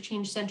for Culture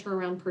Change center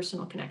around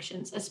personal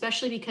connections,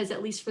 especially because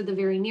at least for the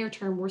very near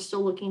term, we're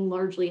still looking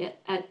largely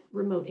at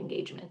remote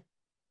engagement.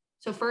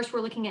 So first,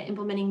 we're looking at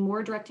implementing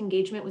more direct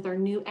engagement with our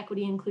new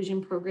Equity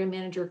Inclusion Program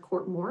Manager,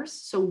 Court Morse,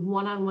 so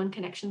one-on-one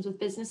connections with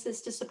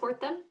businesses to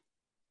support them.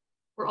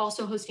 We're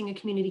also hosting a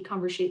community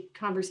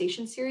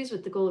conversation series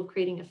with the goal of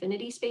creating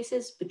affinity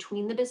spaces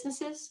between the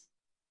businesses,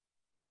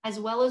 as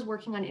well as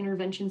working on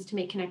interventions to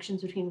make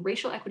connections between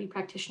racial equity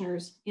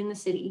practitioners in the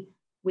city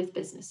with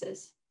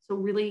businesses. So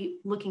really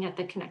looking at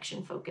the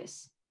connection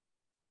focus.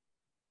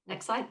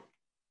 Next slide.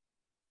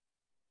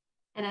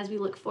 And as we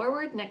look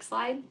forward, next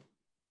slide.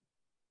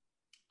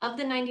 Of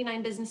the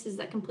 99 businesses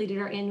that completed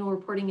our annual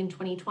reporting in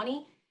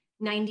 2020,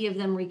 90 of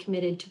them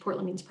recommitted to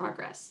Portland Means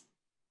Progress.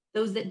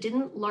 Those that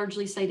didn't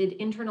largely cited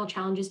internal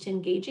challenges to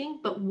engaging,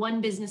 but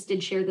one business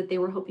did share that they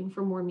were hoping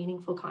for more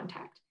meaningful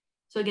contact.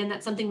 So again,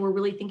 that's something we're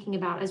really thinking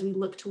about as we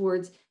look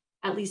towards,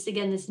 at least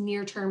again, this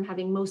near term,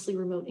 having mostly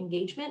remote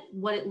engagement,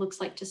 what it looks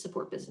like to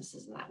support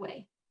businesses in that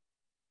way.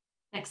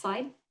 Next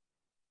slide.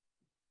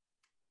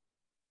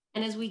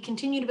 And as we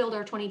continue to build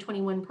our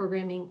 2021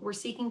 programming, we're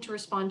seeking to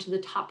respond to the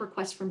top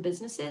requests from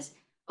businesses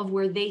of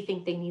where they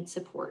think they need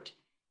support,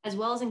 as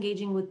well as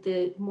engaging with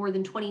the more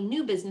than 20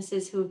 new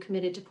businesses who have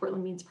committed to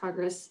Portland Means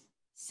Progress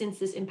since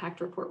this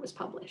impact report was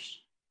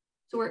published.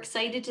 So we're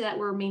excited that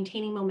we're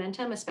maintaining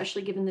momentum,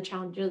 especially given the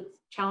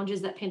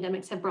challenges that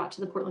pandemics have brought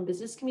to the Portland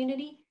business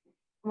community.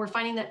 And we're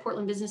finding that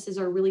Portland businesses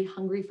are really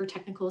hungry for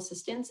technical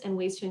assistance and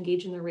ways to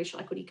engage in their racial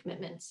equity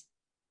commitments.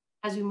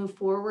 As we move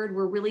forward,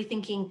 we're really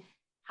thinking,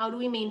 how do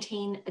we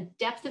maintain a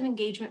depth of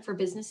engagement for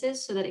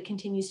businesses so that it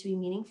continues to be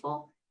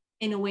meaningful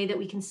in a way that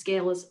we can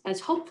scale as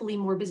hopefully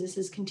more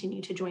businesses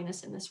continue to join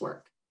us in this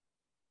work.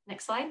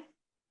 Next slide.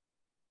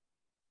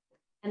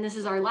 And this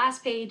is our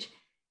last page.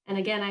 And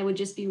again, I would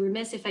just be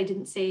remiss if I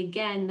didn't say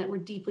again that we're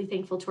deeply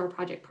thankful to our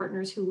project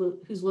partners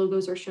whose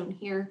logos are shown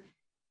here.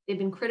 They've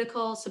been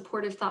critical,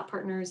 supportive thought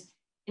partners,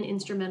 and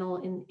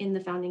instrumental in the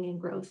founding and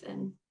growth.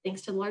 And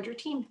thanks to the larger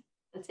team.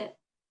 That's it.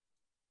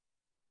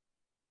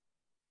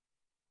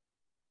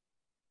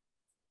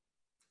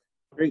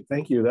 Great,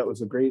 thank you. That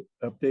was a great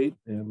update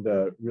and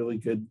really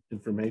good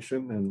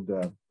information,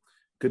 and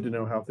good to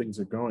know how things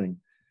are going.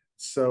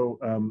 So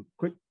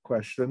quick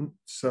question.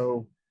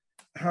 So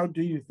how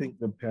do you think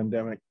the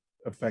pandemic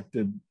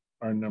affected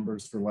our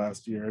numbers for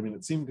last year? I mean,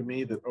 it seemed to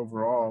me that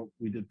overall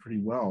we did pretty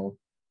well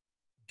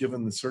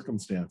given the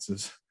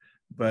circumstances,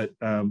 but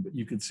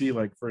you could see,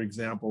 like, for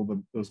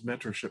example, those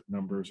mentorship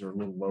numbers are a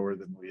little lower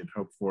than we had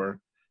hoped for.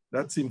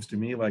 That seems to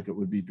me like it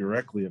would be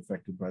directly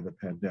affected by the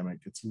pandemic.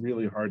 It's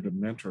really hard to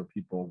mentor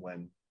people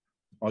when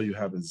all you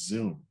have is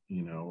Zoom,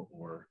 you know,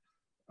 or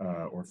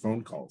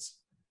phone calls.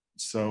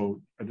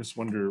 So I just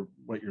wonder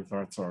what your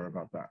thoughts are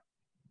about that.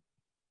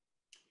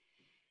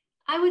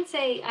 I would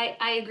say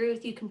I agree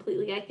with you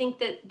completely. I think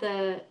that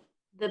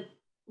the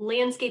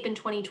landscape in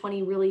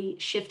 2020 really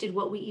shifted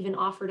what we even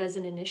offered as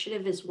an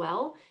initiative as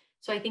well.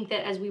 So I think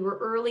that as we were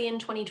early in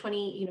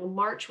 2020, you know,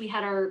 March, we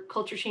had our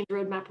Culture Change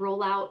Roadmap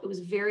rollout. It was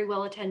very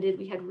well attended.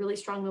 We had really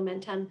strong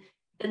momentum.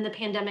 Then the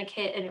pandemic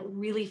hit and it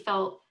really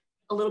felt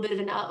a little bit of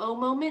an uh-oh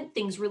moment.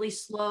 Things really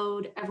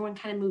slowed. Everyone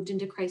kind of moved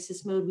into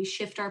crisis mode. We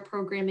shift our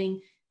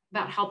programming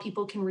about how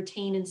people can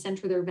retain and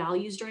center their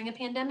values during a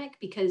pandemic,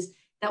 because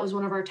that was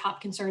one of our top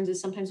concerns, is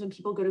sometimes when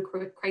people go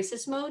to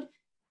crisis mode,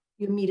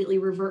 you immediately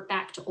revert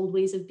back to old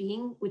ways of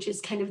being, which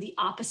is kind of the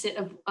opposite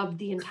of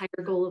the entire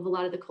goal of a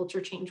lot of the culture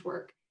change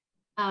work.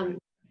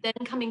 Then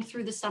coming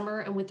through the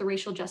summer and with the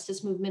racial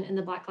justice movement and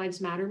the Black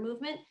Lives Matter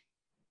movement,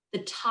 the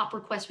top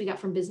request we got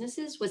from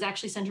businesses was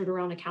actually centered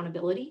around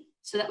accountability.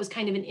 So that was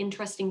kind of an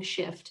interesting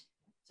shift.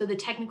 So the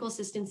technical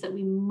assistance that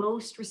we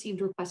most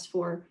received requests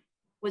for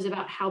was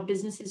about how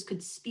businesses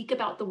could speak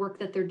about the work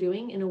that they're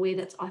doing in a way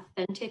that's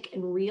authentic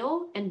and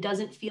real and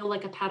doesn't feel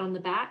like a pat on the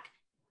back,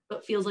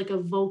 but feels like a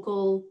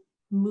vocal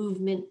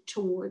movement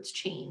towards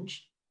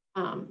change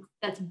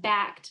that's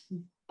backed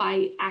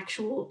by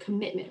actual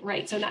commitment,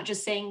 right? So not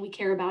just saying we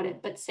care about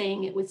it, but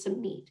saying it with some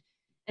meat.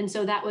 And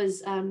so that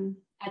was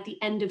at the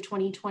end of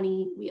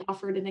 2020, we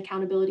offered an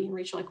accountability and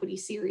racial equity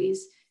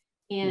series,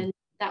 and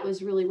that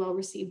was really well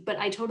received. But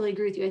I totally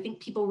agree with you. I think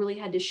people really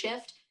had to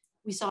shift.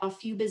 We saw a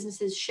few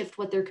businesses shift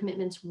what their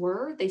commitments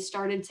were. They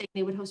started saying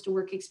they would host a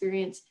work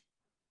experience.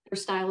 Their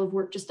style of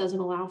work just doesn't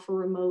allow for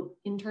remote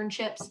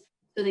internships.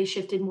 So they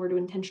shifted more to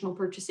intentional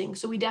purchasing.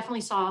 So we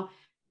definitely saw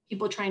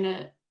people trying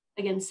to,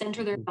 again,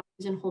 center their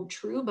values and hold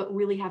true, but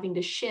really having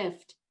to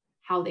shift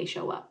how they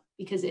show up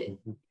because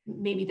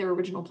maybe their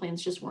original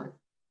plans just weren't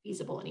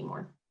feasible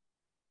anymore.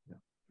 Yeah.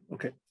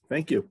 Okay,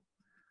 thank you.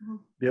 Do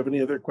you have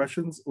any other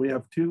questions? We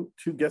have two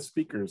guest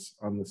speakers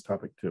on this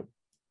topic too.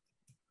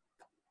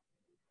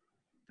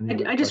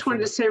 I just wanted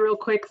to say real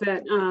quick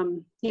that,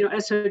 you know,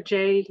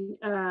 SOJ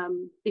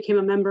became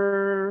a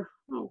member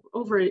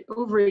over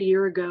a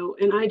year ago,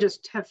 and I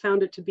just have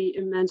found it to be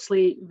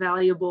immensely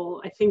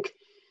valuable. I think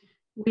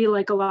we,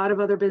 like a lot of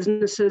other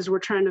businesses, we're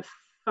trying to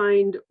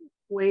find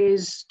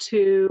ways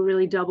to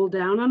really double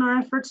down on our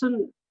efforts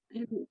and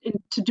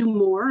to do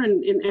more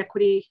in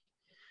equity,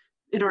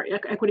 in our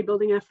equity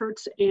building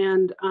efforts.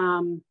 And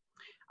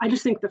I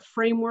just think the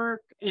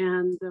framework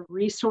and the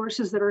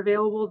resources that are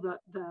available, the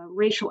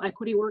racial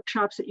equity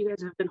workshops that you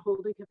guys have been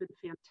holding have been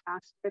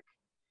fantastic.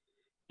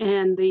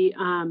 And the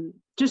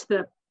just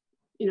the,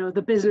 you know,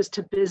 the business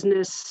to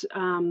business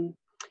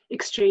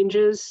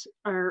exchanges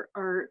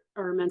are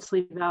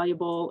immensely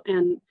valuable.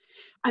 And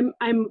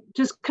I'm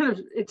just kind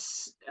of,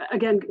 it's,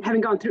 again,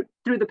 having gone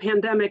through the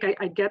pandemic,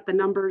 I get the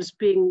numbers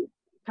being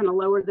kind of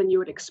lower than you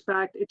would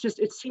expect.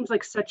 It seems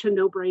like such a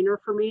no-brainer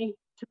for me,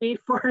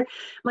 for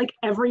like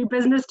every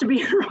business to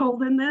be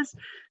enrolled in this.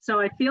 So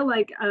I feel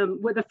like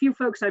with a few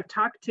folks I've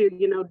talked to,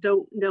 you know,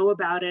 don't know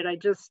about it. I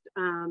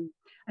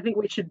think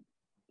we should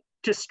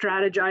just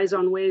strategize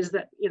on ways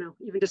that, you know,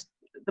 even just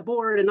the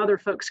board and other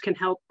folks can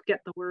help get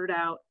the word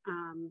out.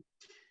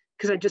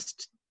 Because I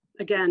just,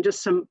 again,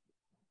 just some,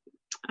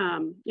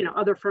 you know,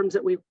 other firms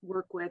that we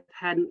work with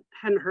hadn't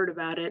heard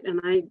about it. And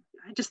I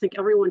just think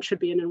everyone should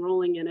be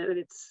enrolling in it.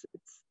 It's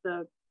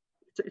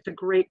a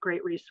great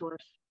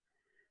resource.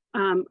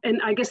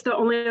 And I guess the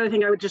only other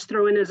thing I would just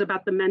throw in is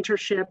about the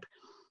mentorship.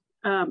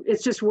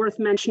 It's just worth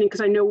mentioning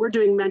because I know we're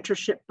doing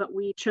mentorship, but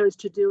we chose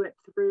to do it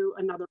through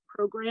another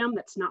program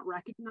that's not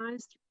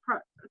recognized through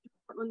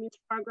Portland Means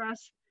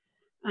Progress.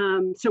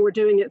 So we're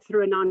doing it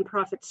through a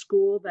nonprofit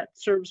school that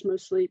serves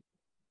mostly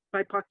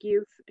BIPOC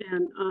youth,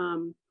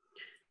 and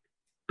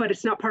but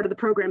it's not part of the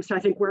program. So I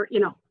think we're, you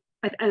know,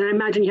 and I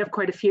imagine you have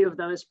quite a few of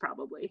those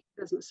probably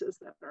businesses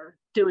that are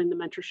doing the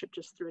mentorship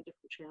just through a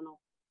different channel.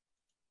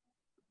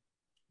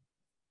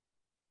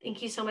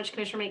 Thank you so much,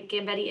 Commissioner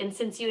Gambetti. And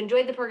since you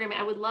enjoyed the program,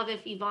 I would love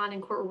if Yvonne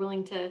and Court were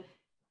willing to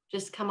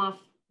just come off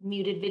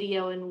muted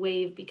video and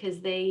wave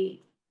because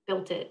they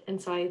built it.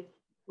 And so I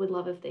would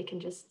love if they can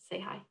just say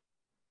hi.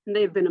 And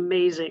they've been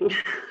amazing.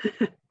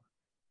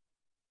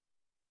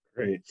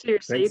 Great.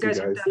 Seriously, Thanks, you guys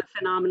have done a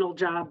phenomenal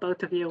job,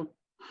 both of you.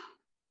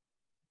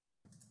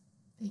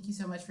 Thank you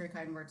so much for your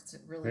kind words. It's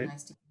really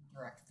nice to get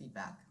direct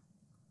feedback.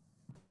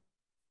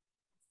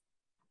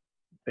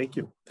 Thank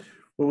you.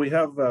 Well, we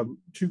have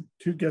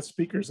two guest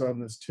speakers on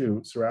this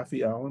too.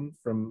 Sarafi Allen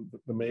from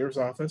the Mayor's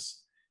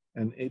Office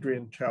and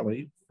Adrian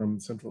Challey from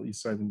Central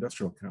East Side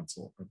Industrial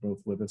Council are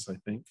both with us, I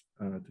think,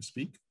 to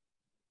speak.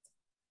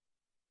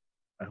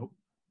 I hope.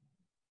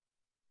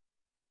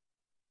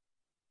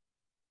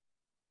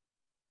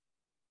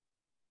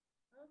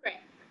 Oh, great.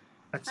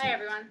 Excellent. Hi,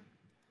 everyone.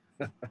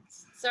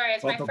 Sorry,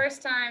 it's my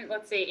first time,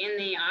 let's see, in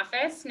the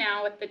office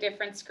now with the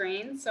different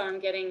screens, so I'm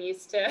getting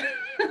used to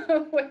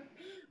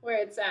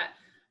where it's at.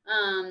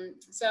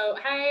 So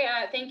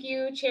hi, thank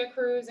you, Chair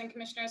Cruz and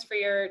Commissioners, for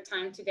your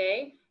time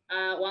today.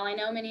 While I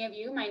know many of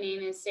you, my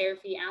name is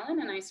Sarafi Allen,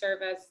 and I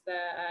serve as the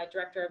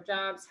Director of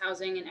Jobs,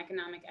 Housing, and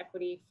Economic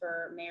Equity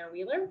for Mayor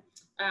Wheeler.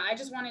 I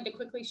just wanted to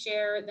quickly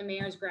share the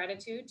Mayor's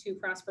gratitude to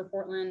Prosper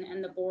Portland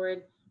and the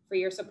board for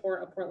your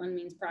support of Portland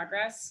Means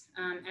Progress.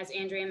 As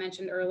Andrea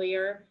mentioned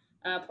earlier,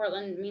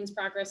 Portland Means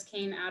Progress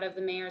came out of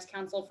the Mayor's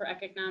Council for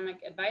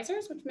Economic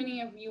Advisors, which many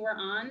of you were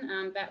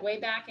on that way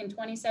back in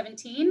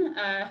 2017.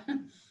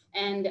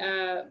 And,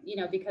 you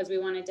know, because we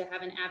wanted to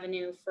have an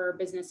avenue for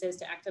businesses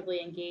to actively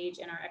engage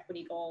in our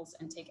equity goals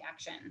and take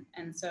action.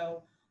 And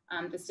so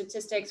the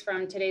statistics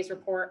from today's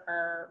report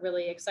are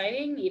really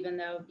exciting, even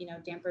though, you know,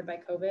 dampened by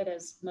COVID,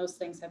 as most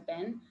things have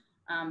been.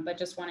 But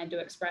just wanted to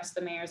express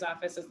the Mayor's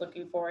Office is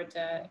looking forward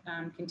to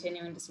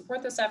continuing to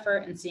support this effort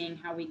and seeing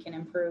how we can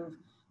improve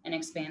and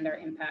expand our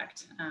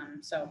impact.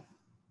 So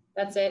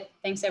that's it.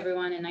 Thanks,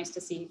 everyone, and nice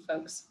to see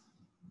folks.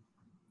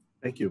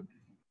 Thank you.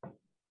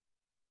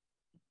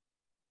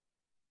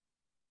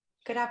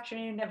 Good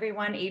afternoon,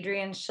 everyone.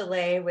 Adrian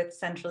Chalet with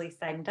Central East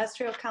Side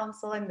Industrial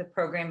Council. I'm the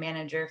program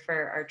manager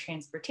for our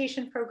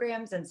transportation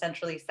programs and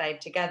Central East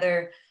Side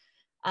Together.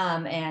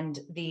 And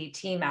the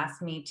team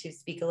asked me to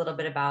speak a little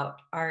bit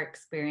about our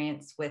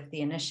experience with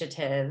the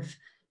initiative.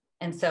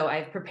 And so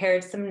I've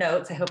prepared some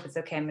notes. I hope it's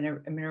okay. I'm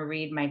gonna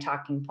read my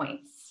talking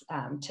points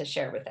to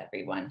share with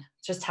everyone,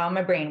 just how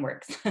my brain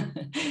works.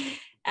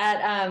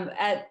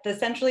 At the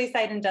Central East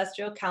Side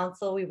Industrial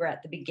Council, we were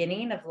at the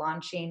beginning of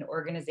launching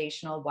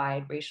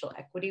organizational-wide racial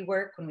equity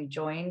work when we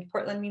joined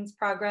Portland Means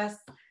Progress.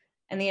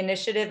 And the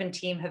initiative and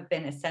team have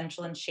been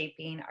essential in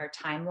shaping our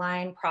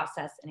timeline,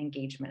 process, and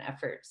engagement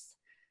efforts.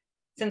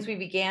 Since we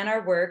began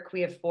our work,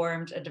 we have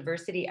formed a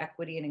diversity,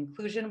 equity, and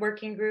inclusion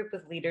working group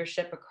with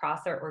leadership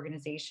across our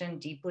organization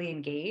deeply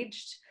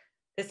engaged.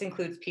 This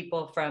includes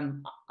people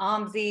from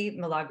OMSI,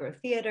 Milagro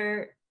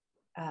Theater,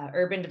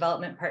 Urban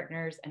Development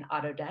Partners, and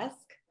Autodesk.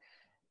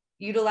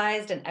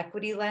 Utilized an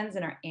equity lens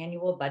in our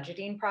annual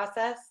budgeting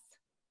process.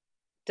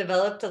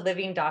 Developed a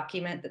living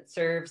document that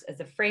serves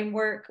as a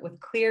framework with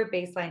clear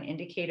baseline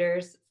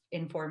indicators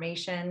in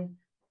formation.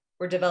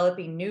 We're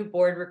developing new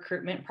board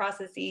recruitment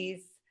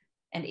processes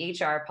and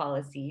HR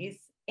policies,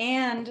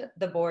 and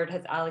the board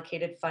has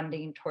allocated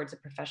funding towards a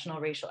professional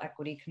racial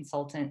equity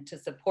consultant to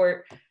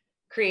support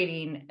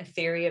creating a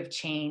theory of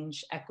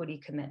change, equity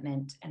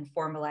commitment, and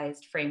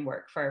formalized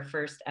framework for our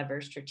first ever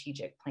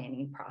strategic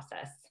planning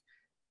process.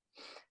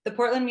 The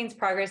Portland Means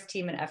Progress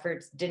team and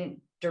efforts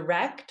didn't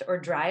direct or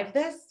drive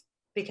this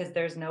because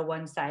there's no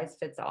one size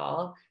fits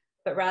all,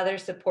 but rather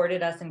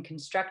supported us in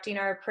constructing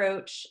our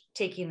approach,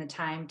 taking the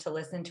time to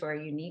listen to our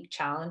unique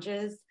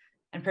challenges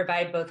and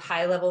provide both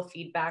high-level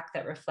feedback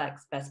that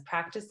reflects best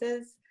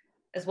practices,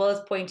 as well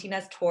as pointing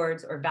us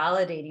towards or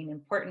validating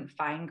important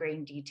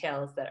fine-grained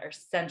details that are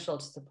essential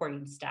to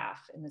supporting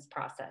staff in this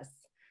process.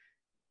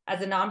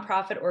 As a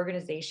nonprofit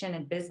organization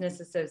and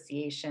business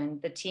association,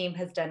 the team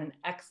has done an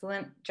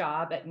excellent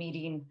job at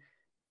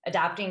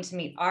adapting to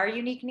meet our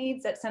unique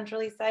needs at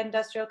Central Eastside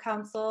Industrial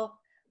Council.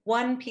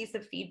 One piece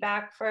of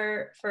feedback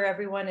for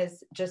everyone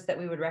is just that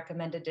we would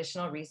recommend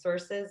additional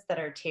resources that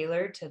are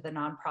tailored to the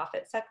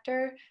nonprofit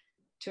sector,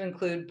 to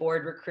include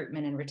board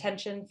recruitment and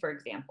retention, for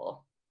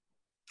example.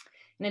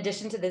 In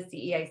addition to the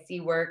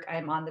CEIC work,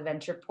 I'm on the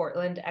Venture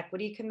Portland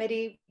Equity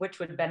Committee, which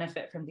would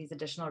benefit from these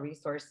additional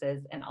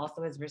resources and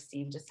also has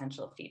received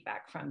essential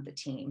feedback from the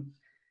team.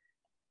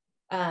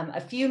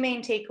 A few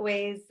main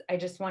takeaways. I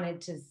just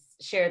wanted to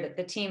share that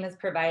the team has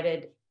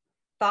provided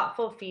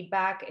thoughtful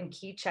feedback and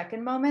key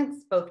check-in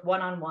moments, both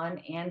one-on-one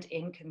and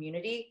in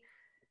community,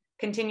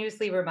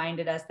 continuously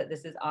reminded us that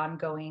this is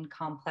ongoing,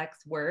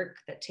 complex work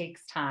that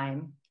takes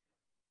time.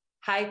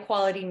 High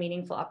quality,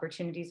 meaningful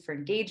opportunities for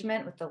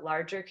engagement with the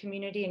larger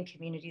community and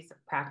communities of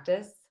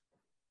practice,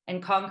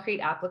 and concrete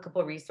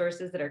applicable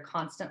resources that are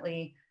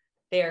constantly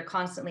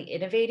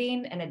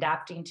innovating and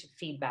adapting to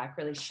feedback,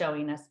 really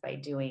showing us by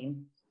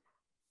doing.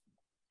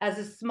 As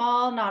a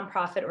small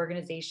nonprofit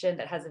organization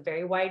that has a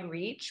very wide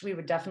reach, we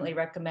would definitely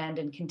recommend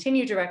and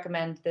continue to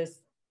recommend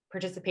this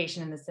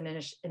participation in this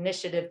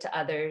initiative to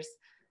others,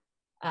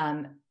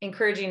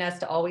 encouraging us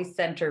to always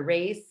center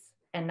race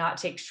and not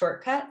take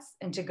shortcuts,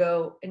 and to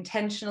go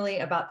intentionally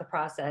about the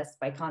process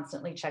by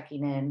constantly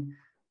checking in,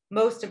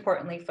 most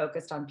importantly,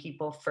 focused on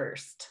people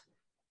first.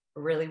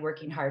 We're really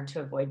working hard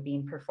to avoid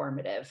being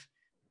performative.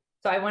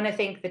 So I want to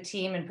thank the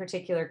team, in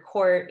particular,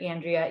 Court,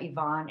 Andrea,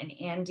 Yvonne, and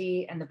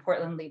Andy, and the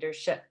Portland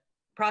leadership,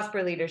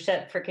 Prosper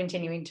leadership, for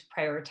continuing to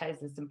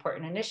prioritize this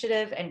important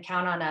initiative, and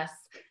count on us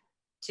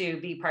to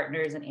be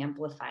partners in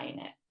amplifying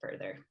it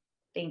further.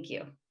 Thank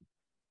you.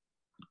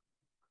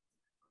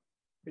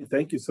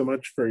 Thank you so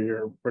much for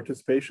your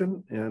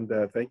participation, and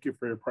thank you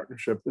for your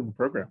partnership in the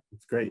program.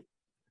 It's great.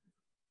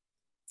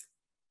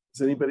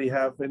 Does anybody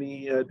have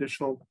any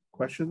additional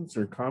questions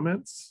or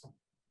comments?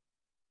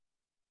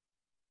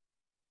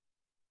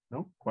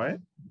 No,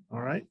 quiet.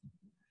 All right.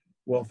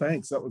 Well,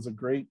 thanks. That was a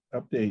great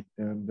update,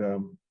 and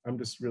I'm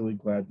just really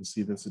glad to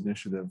see this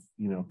initiative,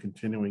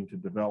 continuing to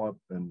develop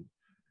and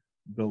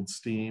build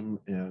steam,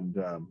 and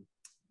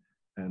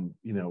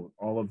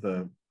all of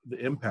the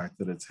impact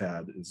that it's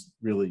had is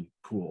really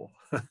cool.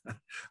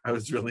 I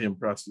was really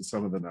impressed with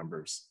some of the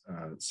numbers.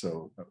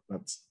 So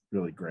that's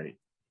really great.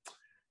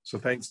 So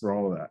thanks for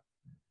all of that.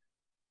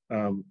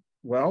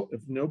 Well, if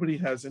nobody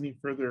has any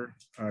further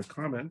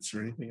comments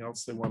or anything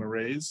else they want to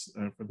raise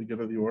for the good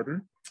of the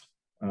order,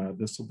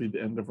 this will be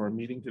the end of our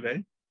meeting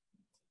today.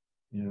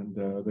 And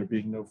there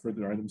being no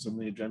further items on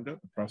the agenda,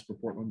 the Prosper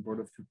Portland Board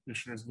of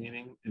Commissioners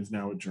meeting is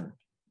now adjourned.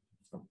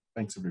 So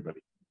thanks,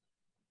 everybody.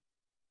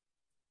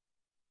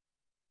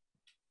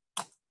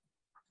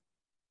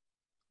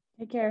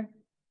 Take care.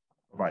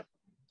 Bye-bye.